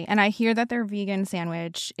 Absolutely. And I hear that their vegan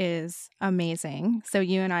sandwich is amazing. So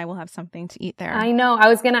you and I will have something to eat there. I know. I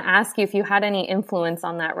was going to ask you if you had any influence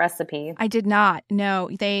on that recipe. I did not. No,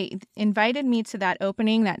 they invited me to that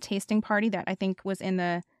tasting party that I think was in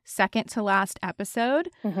the second to last episode.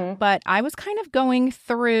 But I was kind of going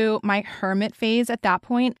through my hermit phase at that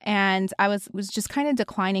point, and I was just kind of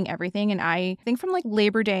declining everything. And I think from like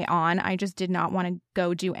Labor Day on, I just did not want to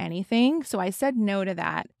go do anything. So I said no to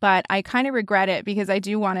that. But I kind of regret it because I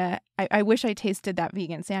do want to. I wish I tasted that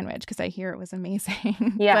vegan sandwich because I hear it was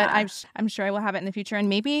amazing. Yeah. But I'm sure I will have it in the future. And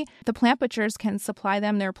maybe the plant butchers can supply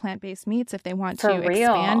them their plant-based meats if they want to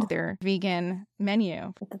expand their vegan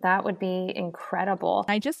menu. That would be incredible.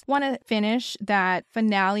 I just want to finish that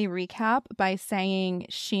finale recap by saying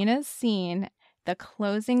Sheena's scene, the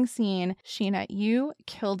closing scene. Sheena, you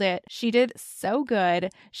killed it. She did so good.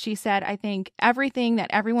 She said, I think, everything that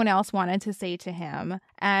everyone else wanted to say to him.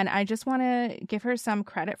 And I just want to give her some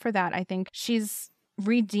credit for that. I think she's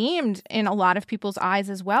redeemed in a lot of people's eyes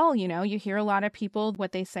as well. You hear a lot of people,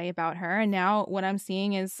 what they say about her. And now what I'm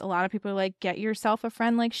seeing is a lot of people are like, get yourself a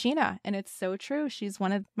friend like Sheena. And it's so true. She's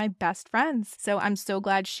one of my best friends. So I'm so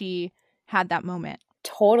glad she had that moment.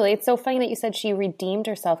 Totally. It's so funny that you said she redeemed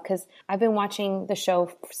herself because I've been watching the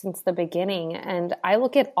show since the beginning and I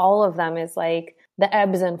look at all of them as like the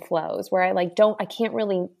ebbs and flows where I can't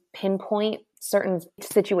really pinpoint certain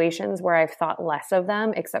situations where I've thought less of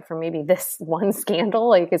them, except for maybe this one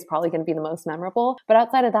scandal, is probably going to be the most memorable. But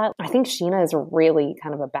outside of that, I think Sheena is really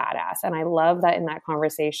kind of a badass. And I love that in that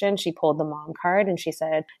conversation, she pulled the mom card and she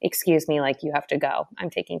said, excuse me, you have to go.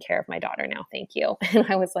 I'm taking care of my daughter now. Thank you. And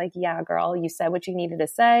I was like, yeah, girl, you said what you needed to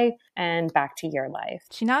say and back to your life.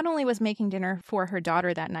 She not only was making dinner for her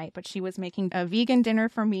daughter that night, but she was making a vegan dinner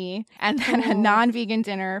for me and then a non-vegan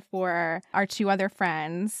dinner for our two other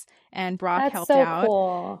friends. And Brock helped out.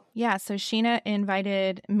 Cool. Yeah, so Sheena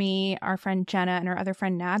invited me, our friend Jenna, and our other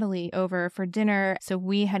friend Natalie over for dinner. So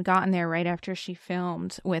we had gotten there right after she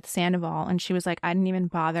filmed with Sandoval, and she was like, I didn't even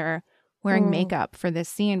bother wearing makeup for this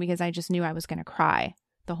scene because I just knew I was going to cry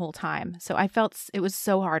the whole time. So I felt it was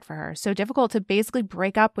so hard for her. So difficult to basically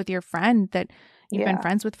break up with your friend that you've been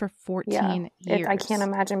friends with for 14 years. I can't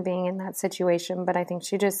imagine being in that situation, but I think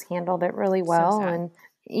she just handled it really well. So sad. And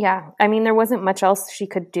yeah, I mean, there wasn't much else she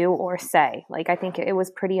could do or say. I think it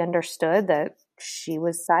was pretty understood that she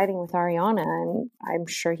was siding with Ariana, and I'm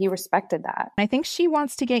sure he respected that. I think she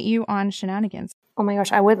wants to get you on Shenanigans. Oh my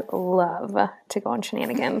gosh, I would love to go on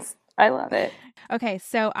Shenanigans. I love it. Okay,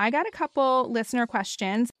 so I got a couple listener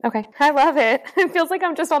questions. Okay, I love it. It feels like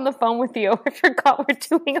I'm just on the phone with you. I forgot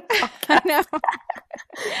we're doing a podcast. I know.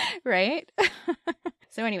 Right?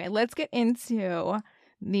 So anyway, let's get into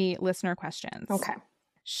the listener questions. Okay.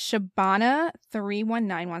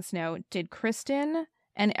 Shabana319 wants to know, did Kristen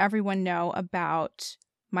and everyone know about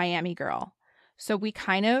Miami Girl? So we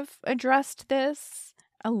kind of addressed this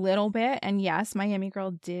a little bit. And yes, Miami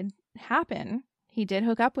Girl did happen. He did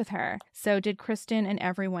hook up with her. So did Kristen and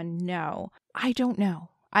everyone know? I don't know.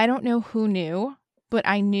 I don't know who knew, but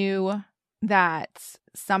I knew that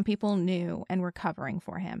some people knew and were covering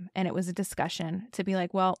for him. And it was a discussion to be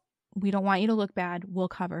like, well, we don't want you to look bad. We'll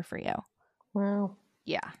cover for you. Wow.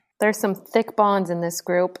 Yeah. There's some thick bonds in this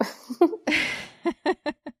group.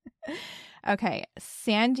 Okay.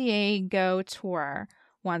 San Diego Tour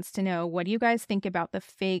wants to know, what do you guys think about the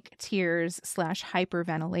fake tears /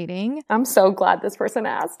 hyperventilating? I'm so glad this person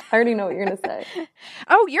asked. I already know what you're going to say.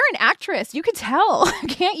 Oh, you're an actress. You could tell,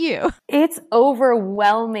 can't you? It's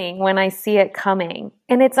overwhelming when I see it coming.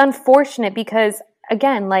 And it's unfortunate because,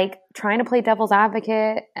 again, like trying to play devil's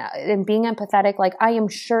advocate and being empathetic, like I am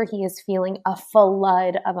sure he is feeling a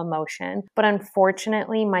flood of emotion. But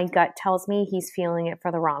unfortunately, my gut tells me he's feeling it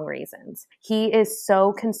for the wrong reasons. He is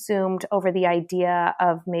so consumed over the idea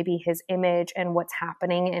of maybe his image and what's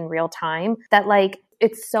happening in real time that like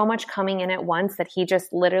it's so much coming in at once that he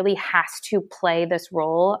just literally has to play this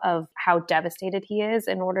role of how devastated he is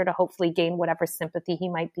in order to hopefully gain whatever sympathy he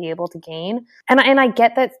might be able to gain. And I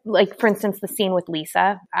get that, like, for instance, the scene with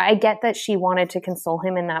Lisa, I get that she wanted to console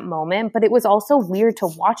him in that moment, but it was also weird to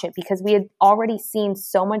watch it because we had already seen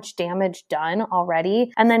so much damage done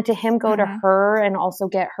already. And then to him go to her and also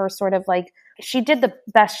get her sort of like, she did the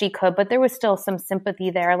best she could, but there was still some sympathy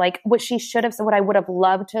there. Like what she should have said, what I would have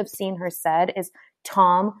loved to have seen her said is,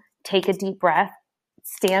 Tom, take a deep breath,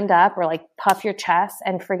 stand up or like puff your chest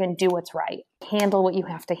and friggin' do what's right. Handle what you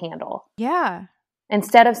have to handle. Yeah.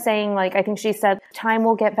 Instead of saying like, I think she said, time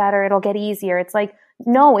will get better. It'll get easier. It's like,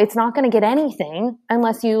 no, it's not going to get anything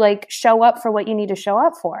unless you like show up for what you need to show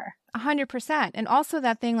up for. 100%. And also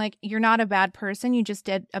that thing, like, you're not a bad person. You just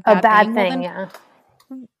did a bad thing. Well, then, yeah.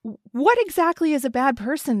 What exactly is a bad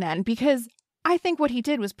person then? Because I think what he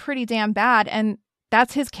did was pretty damn bad. And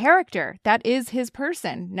that's his character. That is his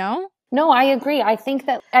person. No? No, I agree. I think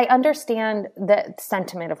that I understand the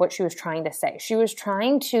sentiment of what she was trying to say. She was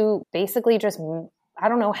trying to basically just, I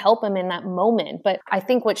don't know, help him in that moment. But I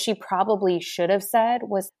think what she probably should have said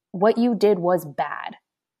was, what you did was bad.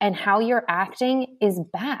 And how you're acting is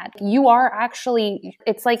bad. You are actually,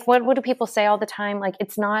 it's like, what do people say all the time? Like,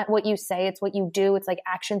 it's not what you say, it's what you do. It's like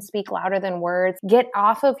actions speak louder than words. Get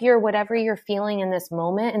off of your whatever you're feeling in this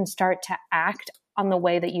moment and start to act on the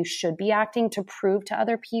way that you should be acting to prove to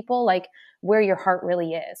other people like where your heart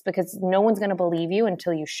really is, because no one's going to believe you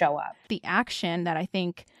until you show up. The action that I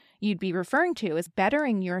think you'd be referring to is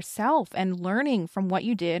bettering yourself and learning from what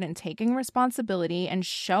you did and taking responsibility and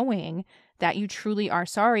showing that you truly are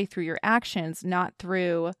sorry through your actions, not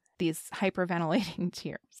through these hyperventilating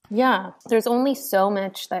tears. Yeah. There's only so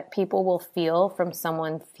much that people will feel from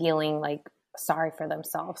someone feeling like sorry for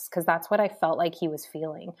themselves, because that's what I felt like he was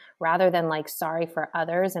feeling. Rather than like sorry for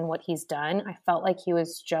others and what he's done, I felt like he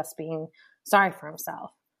was just being sorry for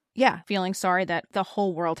himself. Yeah, feeling sorry that the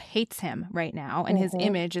whole world hates him right now and his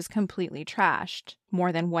image is completely trashed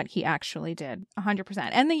more than what he actually did. 100%.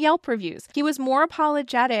 And the Yelp reviews. He was more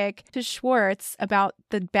apologetic to Schwartz about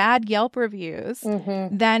the bad Yelp reviews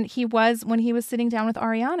than he was when he was sitting down with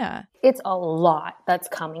Ariana. It's a lot that's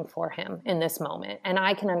coming for him in this moment. And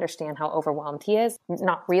I can understand how overwhelmed he is.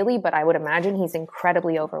 Not really, but I would imagine he's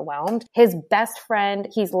incredibly overwhelmed. His best friend,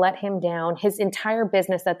 he's let him down. His entire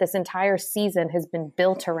business that this entire season has been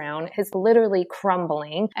built around is literally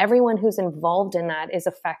crumbling. Everyone who's involved in that is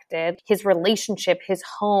affected. His relationship, his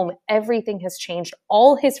home, everything has changed.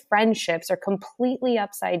 All his friendships are completely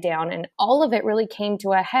upside down, and all of it really came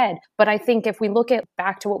to a head. But I think if we look at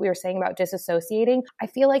back to what we were saying about disassociating, I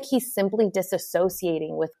feel like he's simply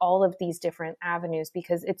disassociating with all of these different avenues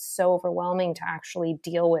because it's so overwhelming to actually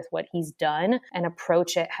deal with what he's done and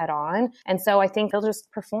approach it head on. And so I think he'll just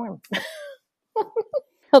perform.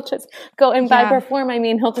 He'll just go, and by perform, I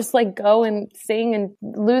mean, he'll just like go and sing and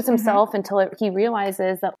lose himself until he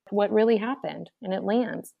realizes that what really happened and it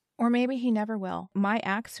lands. Or maybe he never will. My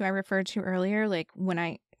ex, who I referred to earlier, like when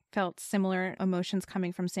I felt similar emotions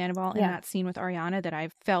coming from Sandoval in that scene with Ariana that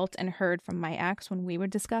I've felt and heard from my ex when we would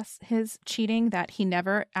discuss his cheating that he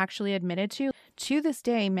never actually admitted to this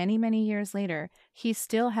day, many, many years later, he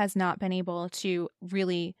still has not been able to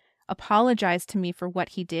really apologize to me for what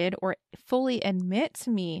he did or fully admit to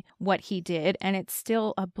me what he did, and it's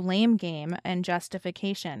still a blame game and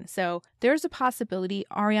justification. So there's a possibility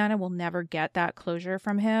Ariana will never get that closure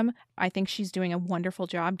from him. I think she's doing a wonderful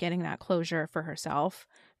job getting that closure for herself,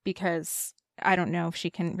 because I don't know if she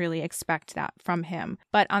can really expect that from him.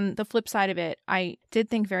 But on the flip side of it, I did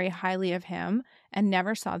think very highly of him and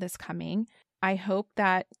never saw this coming. I hope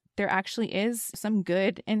that there actually is some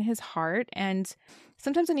good in his heart. And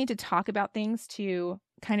sometimes I need to talk about things to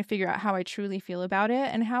kind of figure out how I truly feel about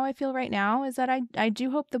it. And how I feel right now is that I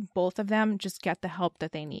do hope the both of them just get the help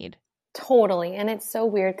that they need. Totally. And it's so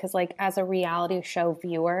weird because like as a reality show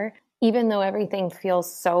viewer, even though everything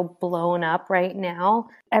feels so blown up right now,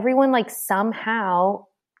 everyone like somehow,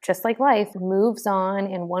 just like life, moves on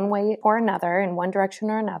in one way or another, in one direction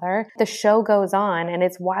or another. The show goes on, and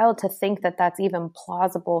it's wild to think that that's even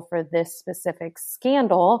plausible for this specific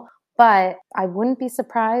scandal. But I wouldn't be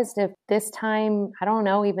surprised if this time, I don't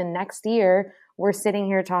know, even next year, we're sitting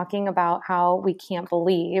here talking about how we can't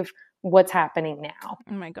believe what's happening now.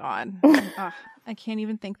 Oh my God. Ugh, I can't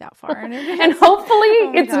even think that far. And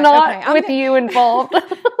hopefully it's not with you involved.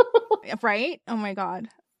 Right? Oh my God.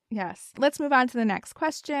 Yes. Let's move on to the next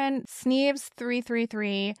question.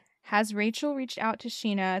 Sneeves333, has Rachel reached out to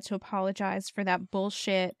Sheena to apologize for that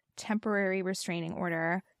bullshit temporary restraining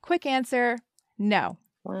order? Quick answer, no.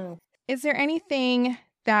 Wow. Is there anything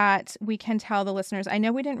that we can tell the listeners? I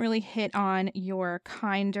know we didn't really hit on your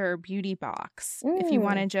Kinder beauty box. If you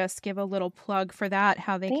want to just give a little plug for that,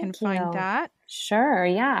 how they can find that. Sure.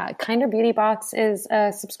 Yeah. Kinder Beauty Box is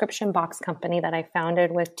a subscription box company that I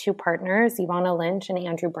founded with two partners, Ivana Lynch and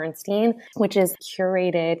Andrew Bernstein, which is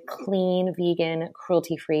curated, clean, vegan,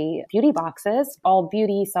 cruelty-free beauty boxes, all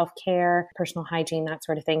beauty, self-care, personal hygiene, that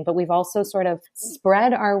sort of thing. But we've also sort of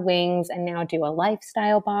spread our wings and now do a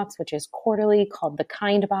lifestyle box, which is quarterly, called the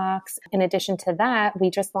Kind Box. In addition to that, we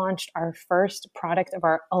just launched our first product of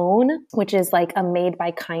our own, which is like a Made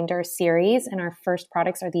by Kinder series. And our first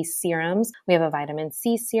products are these serums. We have a vitamin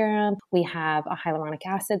C serum. We have a hyaluronic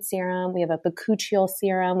acid serum. We have a bakuchiol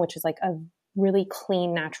serum, which is like a really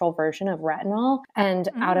clean, natural version of retinol. And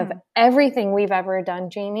out of everything we've ever done,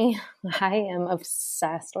 Jamie, I am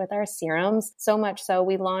obsessed with our serums. So much so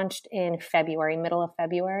we launched in February, middle of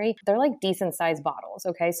February. They're like decent sized bottles.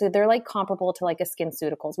 Okay. So they're like comparable to like a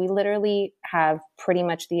SkinCeuticals. We literally have pretty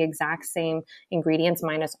much the exact same ingredients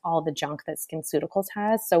minus all the junk that SkinCeuticals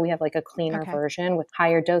has. So we have like a cleaner version with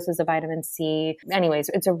higher doses of vitamin C. Anyways,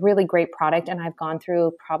 it's a really great product. And I've gone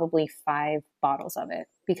through probably 5 bottles of it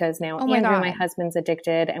because now Andrew, my husband's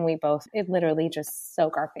addicted, and we both, it literally just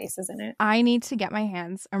soak our faces in it. I need to get my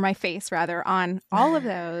hands, or my face rather, on all of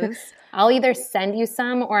those. I'll either send you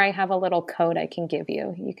some or I have a little code I can give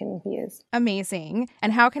you. You can use. Amazing.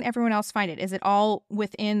 And how can everyone else find it? Is it all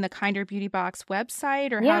within the Kinder Beauty Box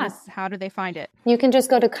website, or how do they find it? You can just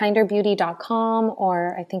go to kinderbeauty.com,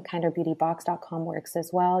 or I think kinderbeautybox.com works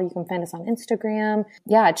as well. You can find us on Instagram.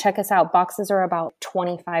 Yeah, check us out. Boxes are about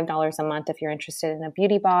 $25 a month if you're interested in a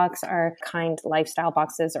beauty box. Our Kind lifestyle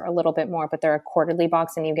boxes are a little bit more, but they're a quarterly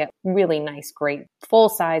box and you get really nice, great full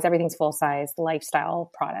size, everything's full size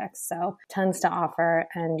lifestyle products. So tons to offer,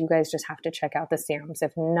 and you guys just have to check out the serums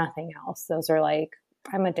if nothing else. Those are like,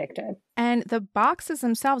 I'm addicted. And the boxes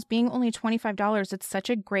themselves being only $25, it's such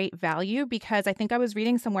a great value, because I think I was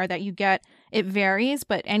reading somewhere that you get, it varies,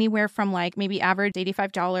 but anywhere from like maybe average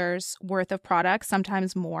 $85 worth of products,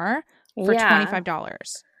 sometimes more, for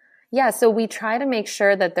 $25. Yeah, so we try to make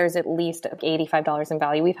sure that there's at least $85 in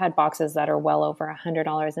value. We've had boxes that are well over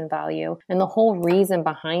 $100 in value. And the whole reason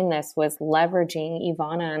behind this was leveraging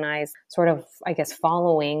Ivana and I's sort of, I guess,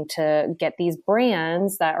 following to get these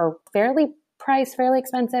brands that are fairly priced, fairly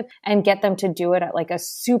expensive, and get them to do it at like a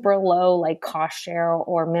super low, like cost share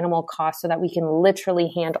or minimal cost, so that we can literally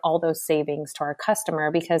hand all those savings to our customer.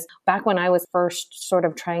 Because back when I was first sort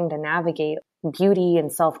of trying to navigate beauty and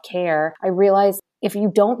self-care, I realized if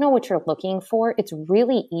you don't know what you're looking for, it's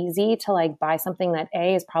really easy to like buy something that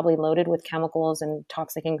A, is probably loaded with chemicals and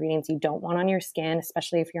toxic ingredients you don't want on your skin,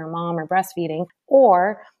 especially if you're a mom or breastfeeding,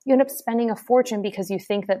 or you end up spending a fortune because you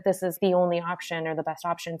think that this is the only option or the best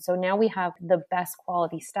option. So now we have the best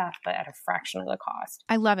quality stuff, but at a fraction of the cost.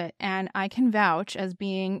 I love it. And I can vouch, as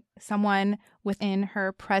being someone within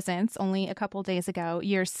her presence only a couple days ago,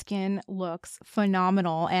 your skin looks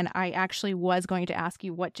phenomenal. And I actually was going to ask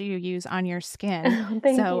you, what do you use on your skin?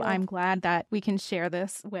 Thank so you. I'm glad that we can share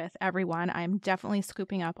this with everyone. I'm definitely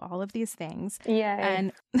scooping up all of these things.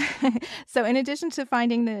 Yeah. And so in addition to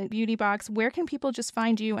finding the beauty box, where can people just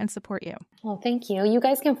find you you and support you. Well, thank you. You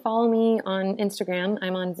guys can follow me on Instagram.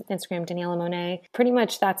 I'm on Instagram, Daniella Monet. Pretty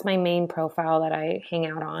much that's my main profile that I hang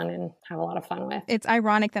out on and have a lot of fun with. It's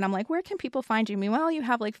ironic that I'm like, where can people find you? Meanwhile, you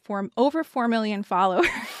have like over 4 million followers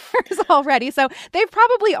already. So they've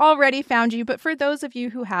probably already found you. But for those of you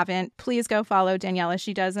who haven't, please go follow Daniella.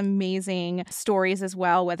 She does amazing stories as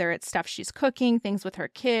well, whether it's stuff she's cooking, things with her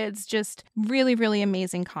kids, just really, really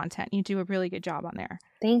amazing content. You do a really good job on there.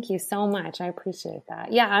 Thank you so much. I appreciate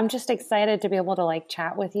that. Yeah, I'm just excited to be able to like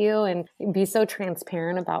chat with you and be so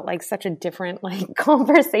transparent about like such a different like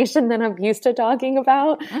conversation than I'm used to talking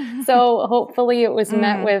about. So hopefully it was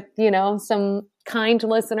met with, some kind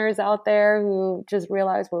listeners out there who just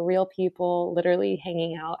realize we're real people literally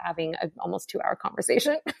hanging out, having an almost 2-hour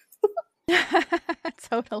conversation.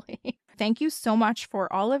 Totally. Thank you so much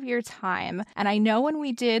for all of your time. And I know when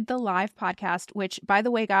we did the live podcast, which by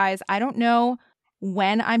the way, guys, I don't know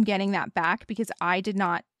when I'm getting that back because I did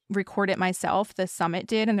not record it myself. The summit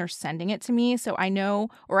did, and they're sending it to me. So I know,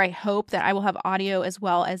 or I hope that I will have audio as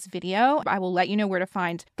well as video. I will let you know where to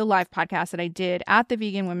find the live podcast that I did at the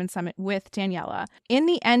Vegan Women's Summit with Daniella. In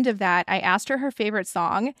the end of that, I asked her favorite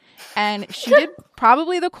song, and she did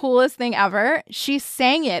probably the coolest thing ever. She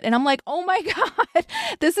sang it, and I'm like, oh my God,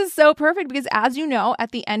 this is so perfect because as you know,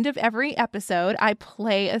 at the end of every episode, I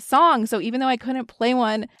play a song. So even though I couldn't play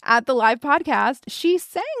one at the live podcast, she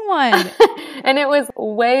sang one. And it was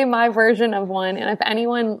way my version of one. And if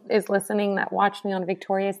anyone is listening that watched me on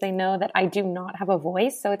Victorious, they know that I do not have a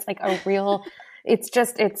voice. So it's like a real, it's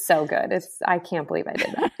so good. I can't believe I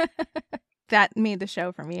did that. That made the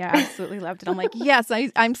show for me. I absolutely loved it. I'm like, yes,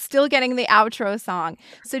 I'm still getting the outro song.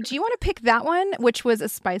 So do you want to pick that one, which was a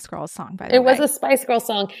Spice Girls song, by the way? It was a Spice Girls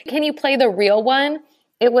song. Can you play the real one?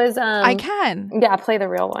 It was, I can. Yeah, play the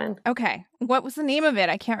real one. Okay. What was the name of it?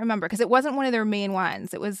 I can't remember because it wasn't one of their main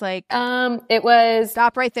ones. It was like, it was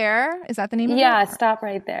Stop Right There. Is that the name of it? Yeah, Stop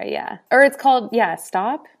Right There. Yeah. Or it's called,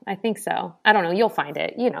 Stop. I think so. I don't know. You'll find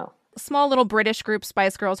it, Small little British group,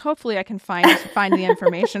 Spice Girls. Hopefully I can find the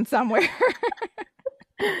information somewhere.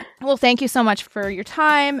 Well, thank you so much for your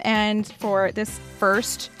time and for this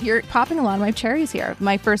you're popping a lot of my cherries here.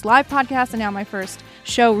 My first live podcast and now my first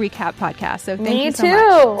show recap podcast. So thank you so much.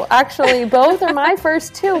 Me too. Actually, both are my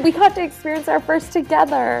first too. We got to experience our first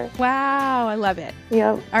together. Wow. I love it.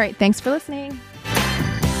 Yep. All right. Thanks for listening.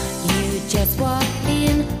 You just walk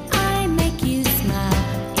in, I make you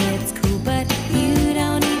smile. It's cool, but you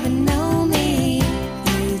don't even know me.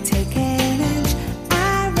 You take an inch,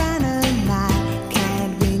 I run a mile.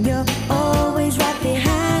 Can't win, you're always right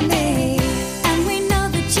behind me. And we know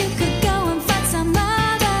that you could go and find some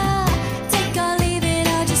other. Take or leave it,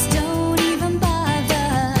 or just don't even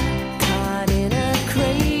bother. Caught in a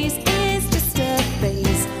craze, is just a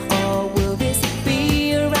phase. Or will this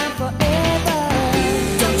be around forever?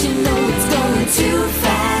 Don't you know it's going too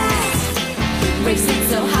fast? Racing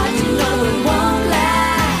so hard, you know it won't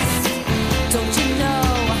last. Don't you know?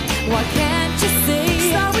 Why can't you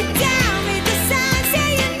see? Slow it down, read the signs, yeah,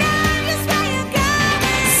 you know just where you're going.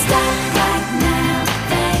 Stop right now,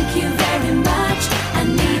 thank you very much. I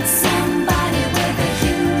need somebody with a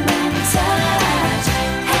human touch.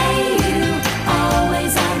 Hey you,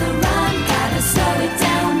 always on the run. Gotta slow it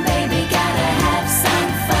down, baby, gotta have some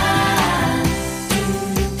fun.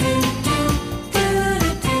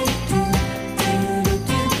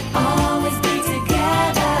 Always be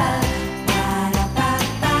together.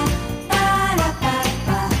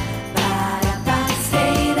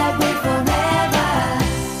 Stay that way forever.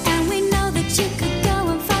 And we know that you could go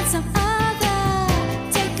and find some other.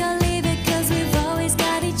 Take or leave it, 'cause we've always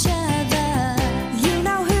got each other. You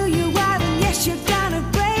know who you are, and yes, you're gonna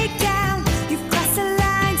break down. You've crossed the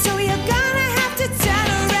line, so you're gonna have to turn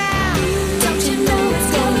around. Don't you know it's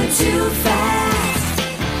going too fast?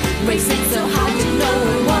 Racing so hard, you know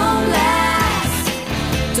it won't last.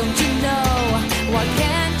 Don't you know? Why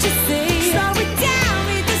can't you see? Slow it down,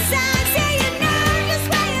 read the signs, yeah, you know just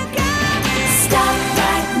where you're going. Stop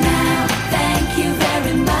right now, thank you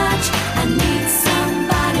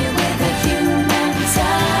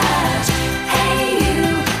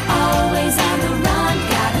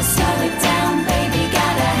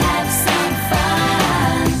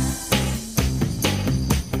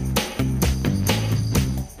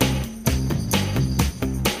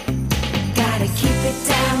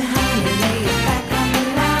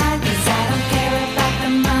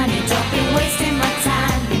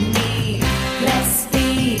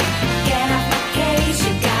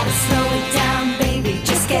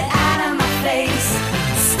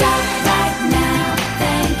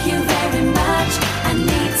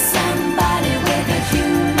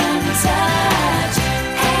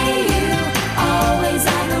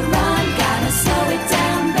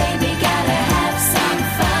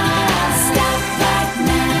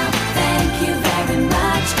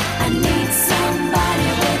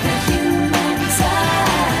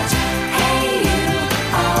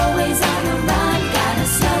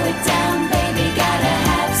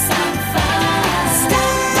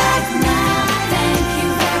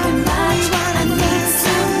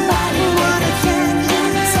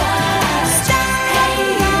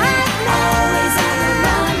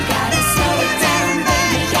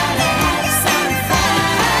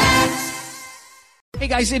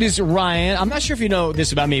guys, it is Ryan. I'm not sure if you know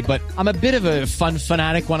this about me, but I'm a bit of a fun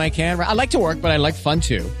fanatic when I can. I like to work, but I like fun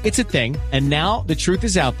too. It's a thing. And now the truth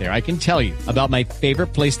is out there. I can tell you about my favorite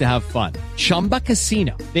place to have fun. Chumba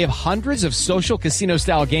Casino. They have hundreds of social casino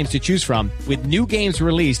style games to choose from with new games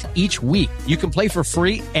released each week. You can play for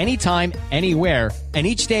free anytime, anywhere. And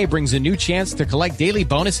each day brings a new chance to collect daily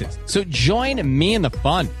bonuses. So join me in the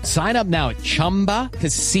fun. Sign up now at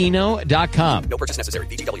ChumbaCasino.com. No purchase necessary.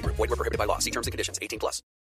 VGW Group. Void where prohibited by law. See terms and conditions. 18+.